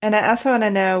 And I also want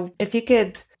to know, if you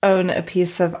could own a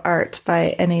piece of art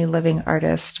by any living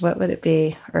artist, what would it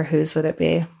be, or whose would it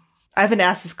be? I haven't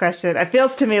asked this question. It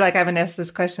feels to me like I haven't asked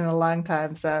this question in a long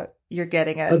time, so you're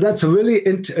getting it. That's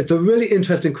it's a really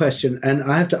interesting question, and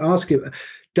I have to ask you,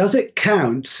 does it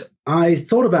count? I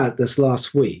thought about this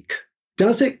last week.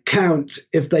 Does it count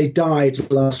if they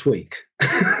died last week?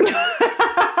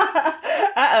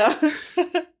 Uh-oh.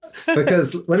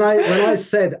 Because when I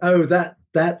said,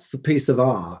 that's the piece of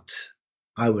art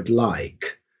I would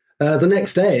like, the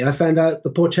next day I found out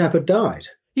the poor chap had died.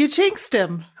 You jinxed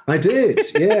him. I did,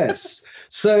 yes.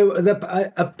 So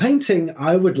a painting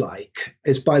I would like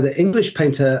is by the English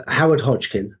painter Howard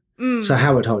Hodgkin, Sir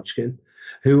Howard Hodgkin,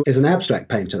 who is an abstract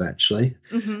painter, actually.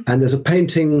 Mm-hmm. And there's a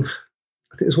painting,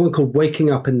 I think there's one called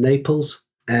Waking Up in Naples.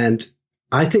 And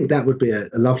I think that would be a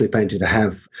lovely painting to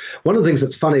have. One of the things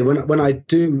that's funny, when I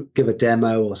do give a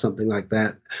demo or something like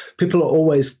that, people are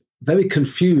always very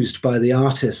confused by the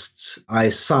artists I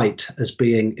cite as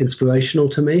being inspirational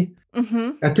to me.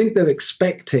 Mm-hmm. I think they're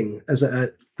expecting,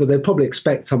 they probably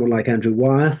expect someone like Andrew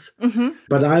Wyeth,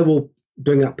 but I will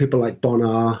bring up people like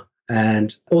Bonnard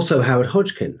and also Howard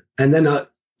Hodgkin. And then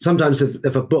sometimes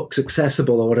if a book's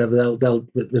accessible or whatever, they'll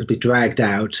be dragged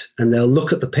out and they'll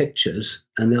look at the pictures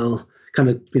and they'll kind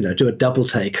of, do a double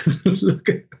take, look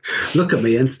at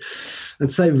me and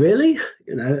say, really?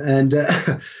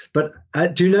 But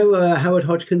do you know Howard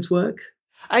Hodgkin's work?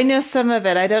 I know some of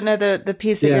it. I don't know the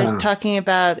piece that you're talking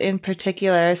about in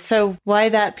particular. So why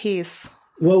that piece?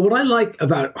 Well, what I like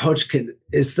about Hodgkin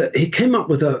is that he came up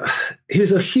with he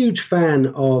was a huge fan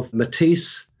of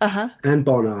Matisse and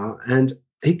Bonnard. And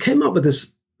he came up with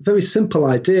this very simple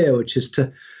idea, which is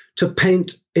to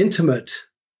paint intimate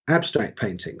abstract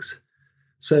paintings.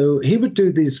 So he would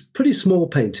do these pretty small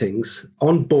paintings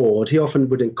on board. He often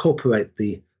would incorporate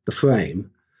the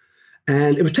frame.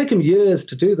 And it would take him years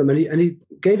to do them. And he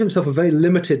gave himself a very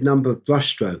limited number of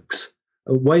brushstrokes,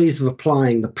 ways of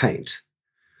applying the paint.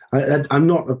 I'm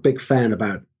not a big fan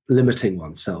about limiting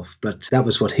oneself, but that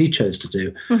was what he chose to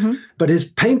do. Mm-hmm. But his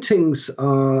paintings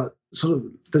are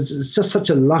there's just such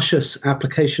a luscious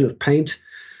application of paint.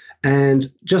 And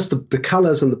just the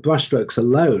colors and the brushstrokes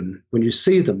alone, when you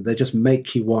see them, they just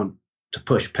make you want to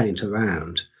push paint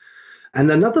around.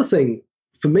 And another thing,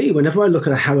 for me, whenever I look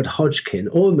at a Howard Hodgkin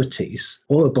or a Matisse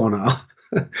or a Bonnard,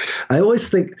 I always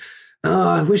think,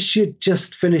 I wish you'd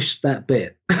just finished that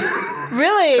bit.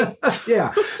 Really?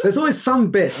 Yeah. There's always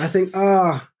some bit. I think,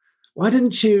 why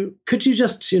didn't you, could you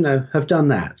just, have done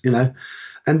that,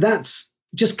 And that's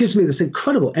just gives me this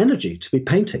incredible energy to be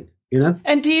painting,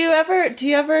 And do you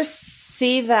ever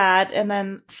see that and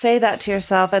then say that to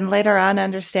yourself and later on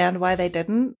understand why they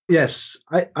didn't? Yes,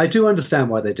 I do understand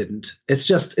why they didn't. It's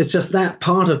just that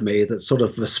part of me that's sort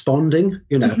of responding,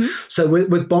 Mm-hmm. So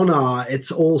with Bonnard,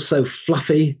 it's all so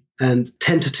fluffy and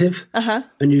tentative.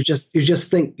 And you just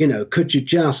think, could you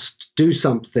just do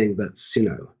something that's,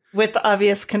 With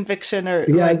obvious conviction or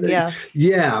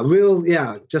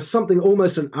just something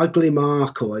almost an ugly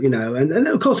mark or, and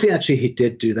of course he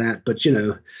did do that, but,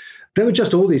 there were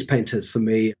just all these painters for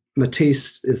me.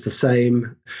 Matisse is the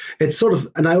same. It's sort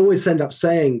of, and I always end up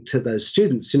saying to those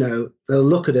students, they'll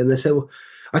look at it and they say, well,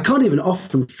 I can't even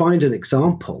often find an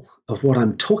example of what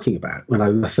I'm talking about when I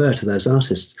refer to those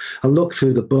artists. I look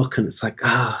through the book and it's like,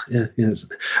 and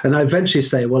I eventually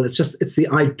say, well, it's the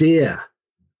idea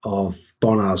of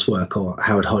Bonnard's work or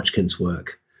Howard Hodgkin's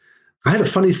work. I had a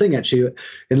funny thing actually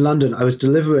in London. I was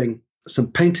delivering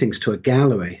some paintings to a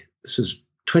gallery. This was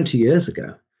 20 years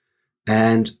ago.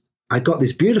 And I got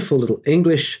these beautiful little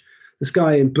this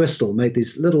guy in Bristol made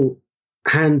these little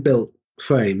hand-built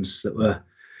frames that were,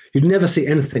 you'd never see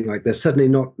anything like this, certainly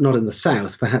not in the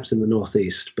South, perhaps in the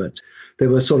Northeast, but they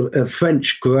were sort of a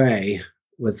French grey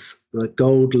with the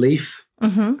gold leaf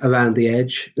around the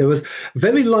edge. There was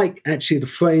very like actually the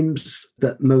frames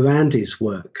that Morandi's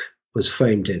work was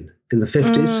framed in the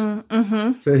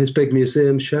 50s for his big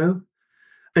museum show.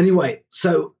 Anyway,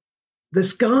 so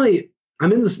this guy,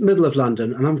 I'm in the middle of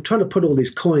London and I'm trying to put all these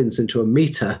coins into a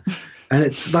meter and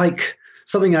it's like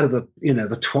something out of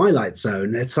the Twilight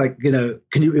Zone. It's like, will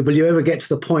you ever get to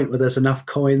the point where there's enough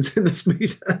coins in this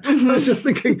meter? I was just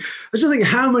thinking,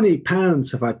 how many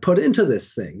pounds have I put into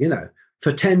this thing,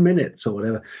 for 10 minutes or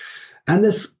whatever. And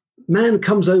this man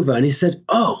comes over and he said,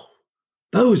 oh,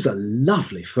 those are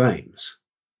lovely frames.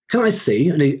 Can I see?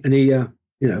 And he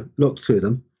looked through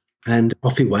them and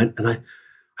off he went. And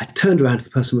I turned around to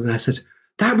the person and I said,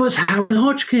 that was Howard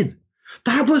Hodgkin.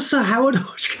 That was Sir Howard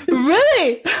Hodgkin.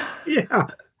 Really? Yeah.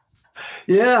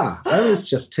 Yeah. That was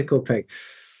just tickle pink.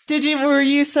 Were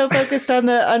you so focused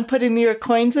on putting your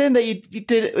coins in that you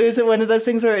did? Is it one of those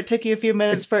things where it took you a few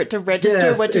minutes for it to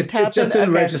register what just happened? Just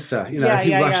didn't register. He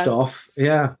rushed off.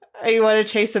 Yeah. You want to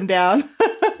chase him down?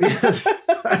 Yes.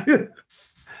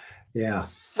 Yeah.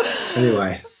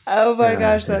 Anyway. Oh my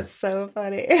gosh, that's so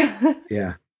funny.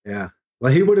 Yeah. Yeah.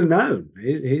 Well, he would have known.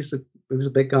 He was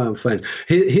a big guy on French.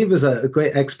 He was a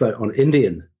great expert on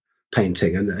Indian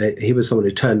painting, and he was someone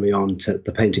who turned me on to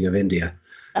the painting of India.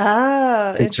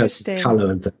 Oh, interesting. In terms of color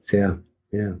and things,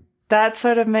 yeah. That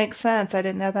sort of makes sense. I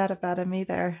didn't know that about him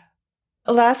either.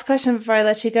 Last question before I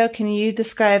let you go. Can you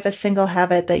describe a single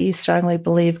habit that you strongly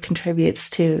believe contributes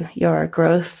to your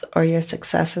growth or your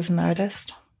success as an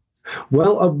artist?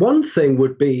 Well, one thing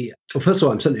would be, first of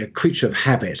all, I'm certainly a creature of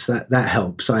habit. That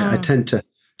helps. I tend to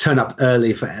turn up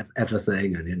early for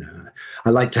everything. And,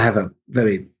 I like to have a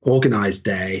very organized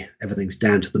day. Everything's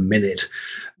down to the minute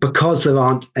because there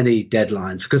aren't any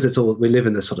deadlines, because we live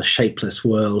in this sort of shapeless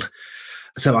world.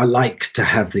 So I like to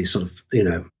have these sort of,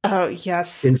 oh,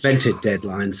 yes, invented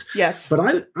deadlines. Yes.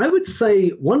 But I would say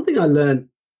one thing I learned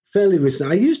fairly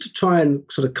recently, I used to try and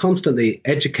sort of constantly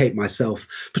educate myself,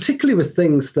 particularly with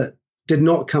things that did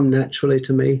not come naturally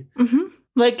to me. Mm-hmm.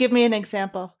 Like, give me an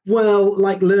example. Well,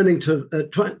 like learning to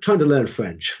trying to learn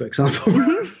French, for example.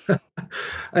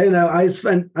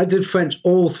 Mm-hmm. I did French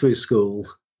all through school,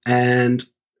 and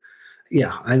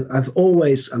I'm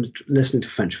listening to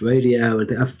French radio,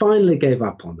 and I finally gave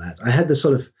up on that. I had this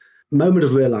sort of moment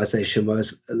of realization where I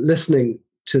was listening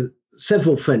to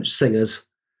several French singers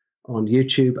on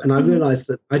YouTube, and I realized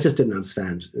that I just didn't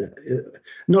understand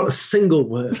not a single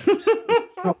word.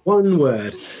 Not one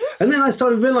word. And then I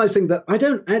started realizing that I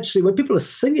don't actually, when people are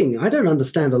singing, I don't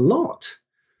understand a lot.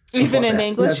 Even in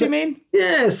English, you mean?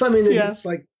 Yes. I mean, It's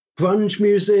like grunge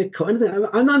music or anything.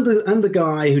 I'm the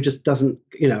guy who just doesn't,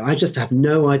 I just have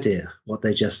no idea what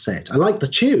they just said. I like the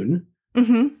tune,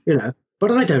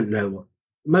 but I don't know what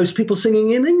most people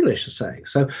singing in English are saying.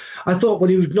 So I thought,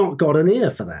 well, you've not got an ear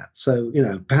for that. So,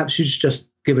 perhaps you should just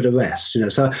give it a rest,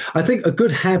 So I think a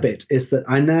good habit is that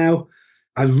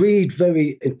I read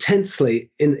very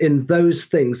intensely in those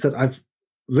things that I've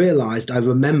realized I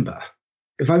remember.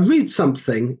 If I read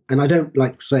something and I don't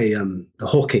like, say, the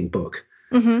Hawking book,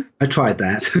 I tried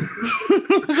that.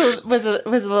 was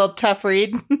a little tough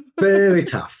read. Very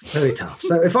tough, very tough.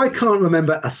 So if I can't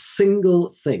remember a single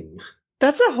thing.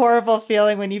 That's a horrible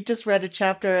feeling when you've just read a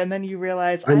chapter and then you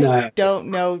realize, I don't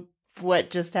know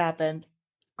what just happened.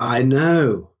 I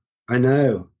know. I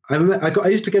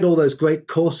used to get all those great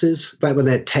courses back when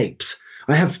they had tapes.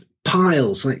 I have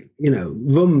piles,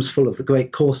 rooms full of the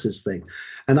great courses thing.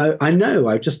 And I know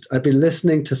I'd been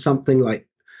listening to something like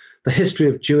the history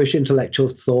of Jewish intellectual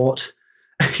thought,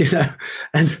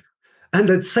 and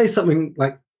they'd say something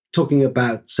like talking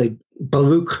about, say,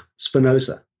 Baruch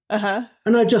Spinoza. Uh-huh.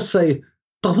 And I'd just say,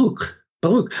 Baruch.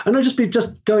 baruch. And I'll just be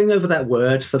going over that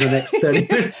word for the next 30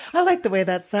 minutes. I like the way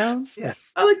that sounds. Yeah,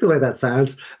 I like the way that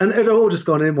sounds. And it all just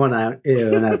gone in one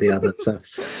ear and out the other. So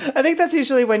I think that's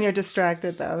usually when you're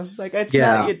distracted, though. Like, it's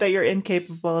not that you're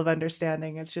incapable of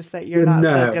understanding. It's just that you're not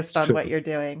focused on what you're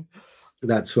doing.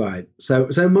 That's right. So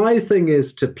my thing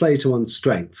is to play to one's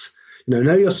strengths.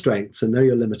 Know your strengths and know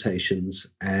your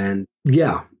limitations. And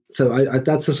so I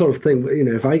that's the sort of thing,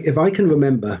 if I can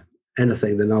remember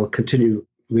anything, then I'll continue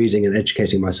reading and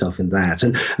educating myself in that.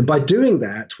 And by doing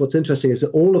that, what's interesting is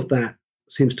that all of that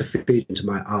seems to feed into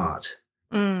my art.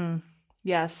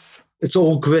 Yes. It's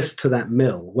all grist to that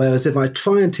mill. Whereas if I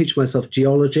try and teach myself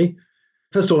geology,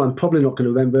 first of all, I'm probably not going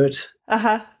to remember it.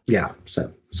 Yeah.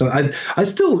 So I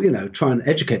still, try and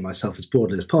educate myself as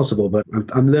broadly as possible, but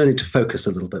I'm learning to focus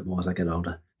a little bit more as I get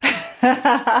older.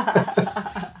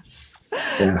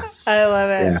 Yeah. I love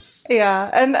it. Yeah.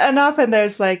 And often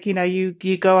there's like,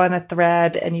 you go on a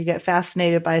thread and you get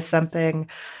fascinated by something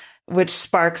which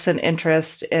sparks an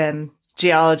interest in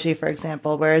geology, for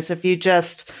example. Whereas if you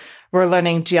just were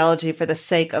learning geology for the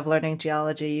sake of learning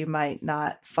geology, you might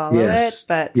not follow it.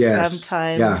 But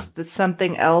sometimes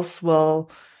something else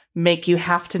will make you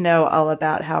have to know all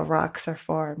about how rocks are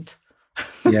formed.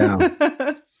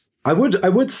 Yeah. I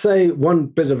would say one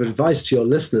bit of advice to your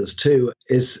listeners too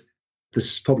is,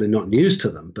 this is probably not news to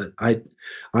them, but I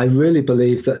really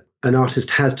believe that an artist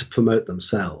has to promote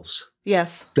themselves.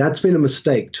 Yes. That's been a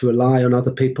mistake, to rely on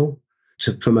other people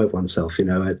to promote oneself.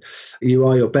 You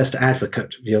are your best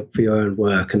advocate for your own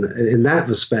work. And in that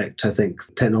respect, I think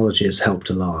technology has helped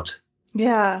a lot.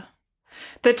 Yeah.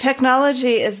 The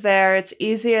technology is there. It's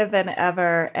easier than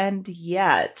ever. And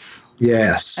yet,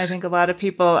 yes, I think a lot of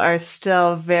people are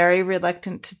still very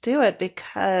reluctant to do it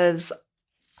because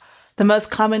the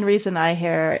most common reason I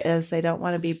hear is they don't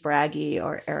want to be braggy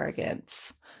or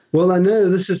arrogant. Well, I know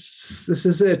this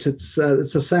is it. It's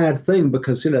a sad thing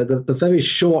because, the very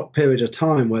short period of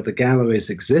time where the galleries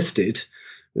existed,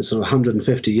 sort of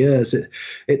 150 years,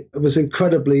 it was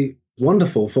incredibly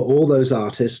wonderful for all those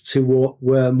artists who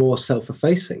were more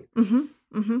self-effacing. Mm-hmm.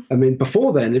 Mm-hmm. I mean,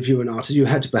 before then, if you were an artist, you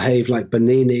had to behave like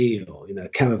Bernini or,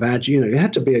 Caravaggio. You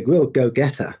had to be a real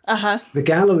go-getter. The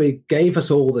gallery gave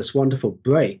us all this wonderful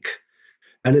break.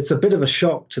 And it's a bit of a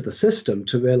shock to the system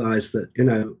to realize that,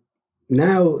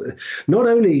 now not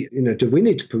only, do we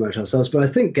need to promote ourselves, but I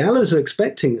think galleries are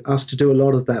expecting us to do a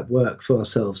lot of that work for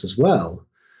ourselves as well.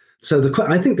 So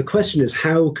I think the question is,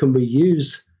 how can we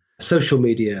use social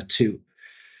media to...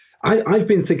 I've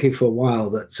been thinking for a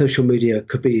while that social media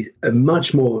could be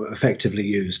much more effectively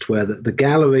used, where the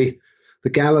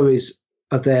galleries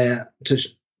are there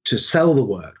to sell the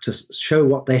work, to show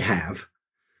what they have,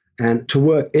 and to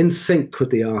work in sync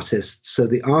with the artists. So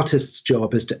the artist's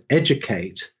job is to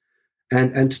educate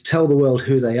and to tell the world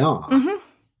who they are.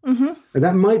 Mm-hmm. Mm-hmm. And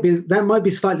that might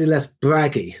be slightly less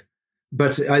braggy,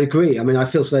 but I agree. I mean, I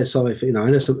feel very sorry for,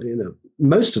 I know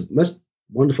most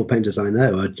wonderful painters I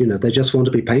know are, they just want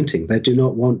to be painting. They do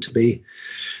not want to be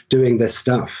doing this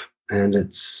stuff. And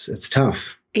it's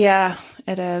tough. Yeah,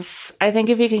 it is. I think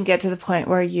if you can get to the point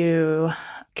where you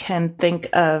can think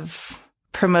of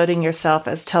promoting yourself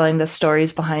as telling the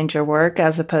stories behind your work,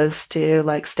 as opposed to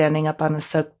like standing up on a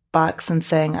soapbox and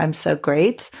saying, I'm so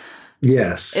great.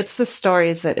 Yes. It's the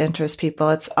stories that interest people.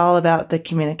 It's all about the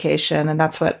communication. And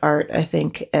that's what art, I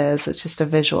think, is. It's just a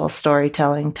visual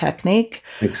storytelling technique.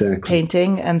 Exactly.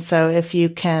 Painting. And so if you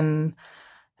can,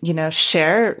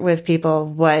 share with people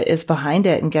what is behind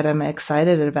it and get them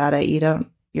excited about it,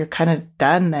 you're kind of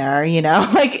done there,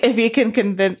 like if you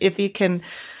can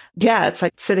it's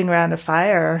like sitting around a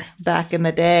fire back in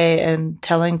the day and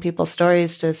telling people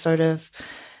stories to sort of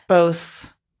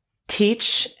both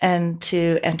teach and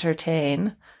to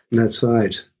entertain. That's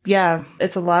right. Yeah,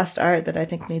 it's a lost art that I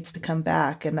think needs to come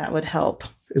back, and that would help.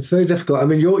 It's very difficult. I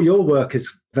mean, your work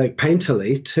is very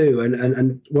painterly too,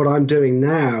 and what I'm doing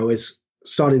now is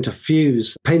starting to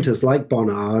fuse painters like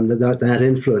Bonnard and that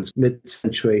influence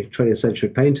mid-century, 20th century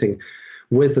painting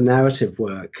with the narrative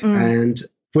work. And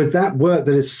with that work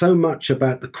that is so much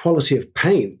about the quality of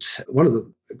paint, one of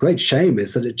the great shame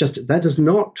is that that does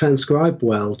not transcribe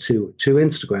well to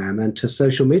Instagram and to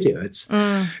social media.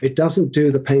 It doesn't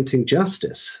do the painting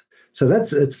justice. So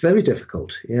it's very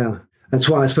difficult. Yeah. That's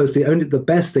why I suppose the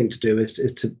best thing to do is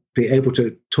to be able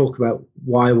to talk about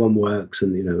why one works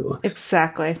and,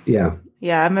 Exactly. Yeah.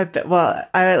 Yeah. I'm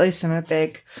a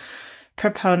big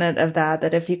proponent of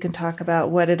that if you can talk about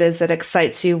what it is that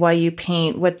excites you, why you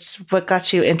paint, what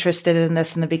got you interested in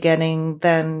this in the beginning,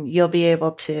 then you'll be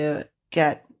able to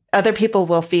get other people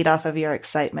will feed off of your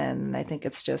excitement. And I think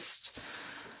it's just,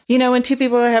 when two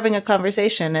people are having a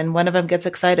conversation and one of them gets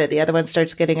excited, the other one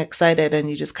starts getting excited, and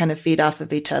you just kind of feed off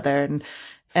of each other.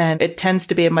 And it tends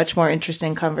to be a much more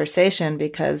interesting conversation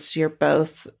because you're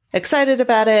both excited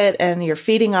about it and you're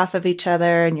feeding off of each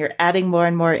other and you're adding more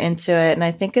and more into it. And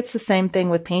I think it's the same thing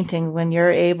with painting. When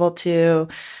you're able to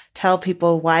tell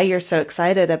people why you're so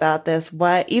excited about this,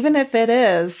 even if it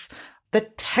is, the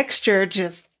texture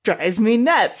just drives me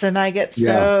nuts. And I get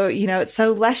so, it's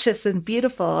so luscious and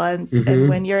beautiful. And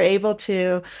when you're able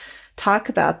to talk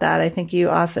about that, I think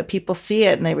people see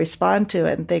it and they respond to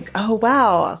it and think, oh,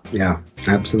 wow. Yeah,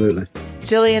 absolutely.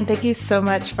 Julyan, thank you so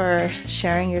much for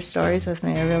sharing your stories with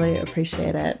me. I really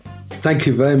appreciate it. Thank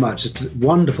you very much. It's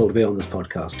wonderful to be on this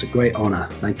podcast. A great honor.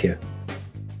 Thank you.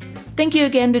 Thank you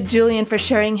again to Julyan for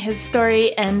sharing his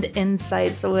story and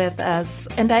insights with us.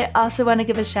 And I also want to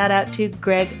give a shout out to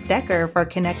Greg Decker for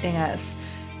connecting us.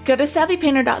 Go to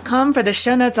savvypainter.com for the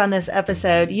show notes on this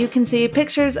episode. You can see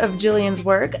pictures of Julyan's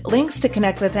work, links to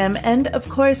connect with him, and of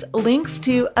course, links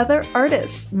to other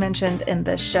artists mentioned in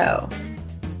this show.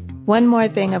 One more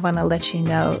thing I want to let you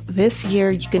know. This year,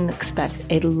 you can expect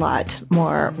a lot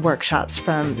more workshops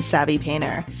from Savvy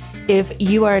Painter. If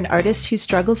you are an artist who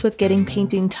struggles with getting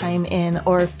painting time in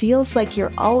or feels like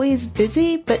you're always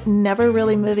busy but never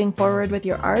really moving forward with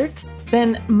your art,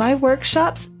 then my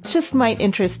workshops just might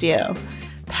interest you.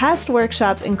 Past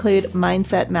workshops include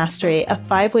Mindset Mastery, a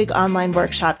 5-week online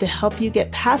workshop to help you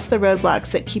get past the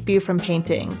roadblocks that keep you from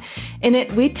painting. In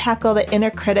it, we tackle the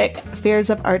inner critic, fears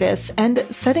of artists, and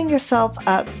setting yourself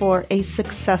up for a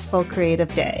successful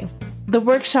creative day. The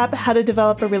workshop, How to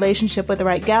Develop a Relationship with the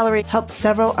Right Gallery, helped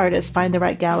several artists find the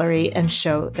right gallery and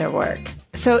show their work.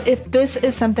 So if this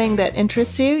is something that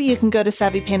interests you, you can go to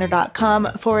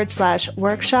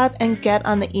savvypainter.com/workshop and get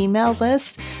on the email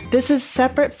list. This is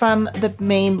separate from the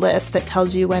main list that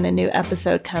tells you when a new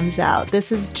episode comes out.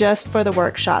 This is just for the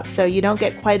workshop, so you don't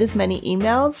get quite as many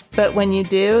emails, but when you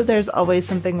do, there's always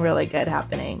something really good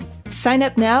happening. Sign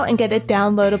up now and get a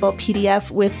downloadable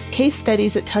PDF with case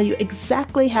studies that tell you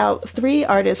exactly how 3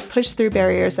 artists pushed through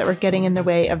barriers that were getting in the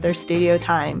way of their studio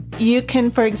time. You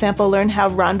can, for example, learn how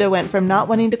Rhonda went from not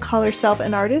wanting to call herself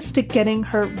an artist to getting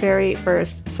her very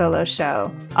first solo show.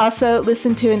 Also,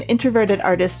 listen to an introverted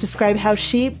artist describe how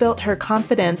she built her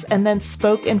confidence and then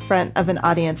spoke in front of an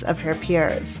audience of her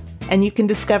peers. And you can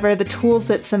discover the tools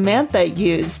that Samantha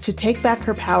used to take back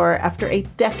her power after a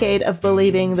decade of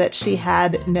believing that she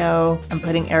had no, I'm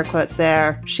putting air quotes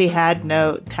there, she had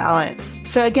no talent.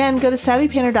 So again, go to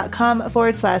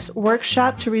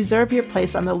savvypainter.com/workshop to reserve your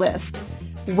place on the list.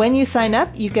 When you sign up,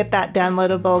 you get that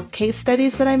downloadable case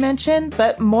studies that I mentioned,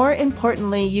 but more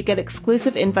importantly, you get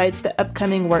exclusive invites to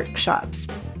upcoming workshops.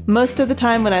 Most of the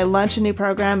time when I launch a new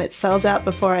program, it sells out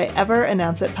before I ever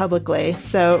announce it publicly.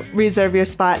 So reserve your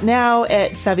spot now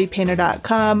at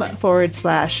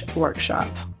savvypainter.com/workshop.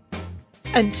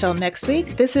 Until next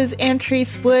week, this is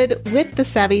Antrese Wood with the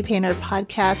Savvy Painter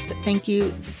Podcast. Thank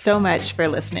you so much for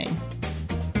listening.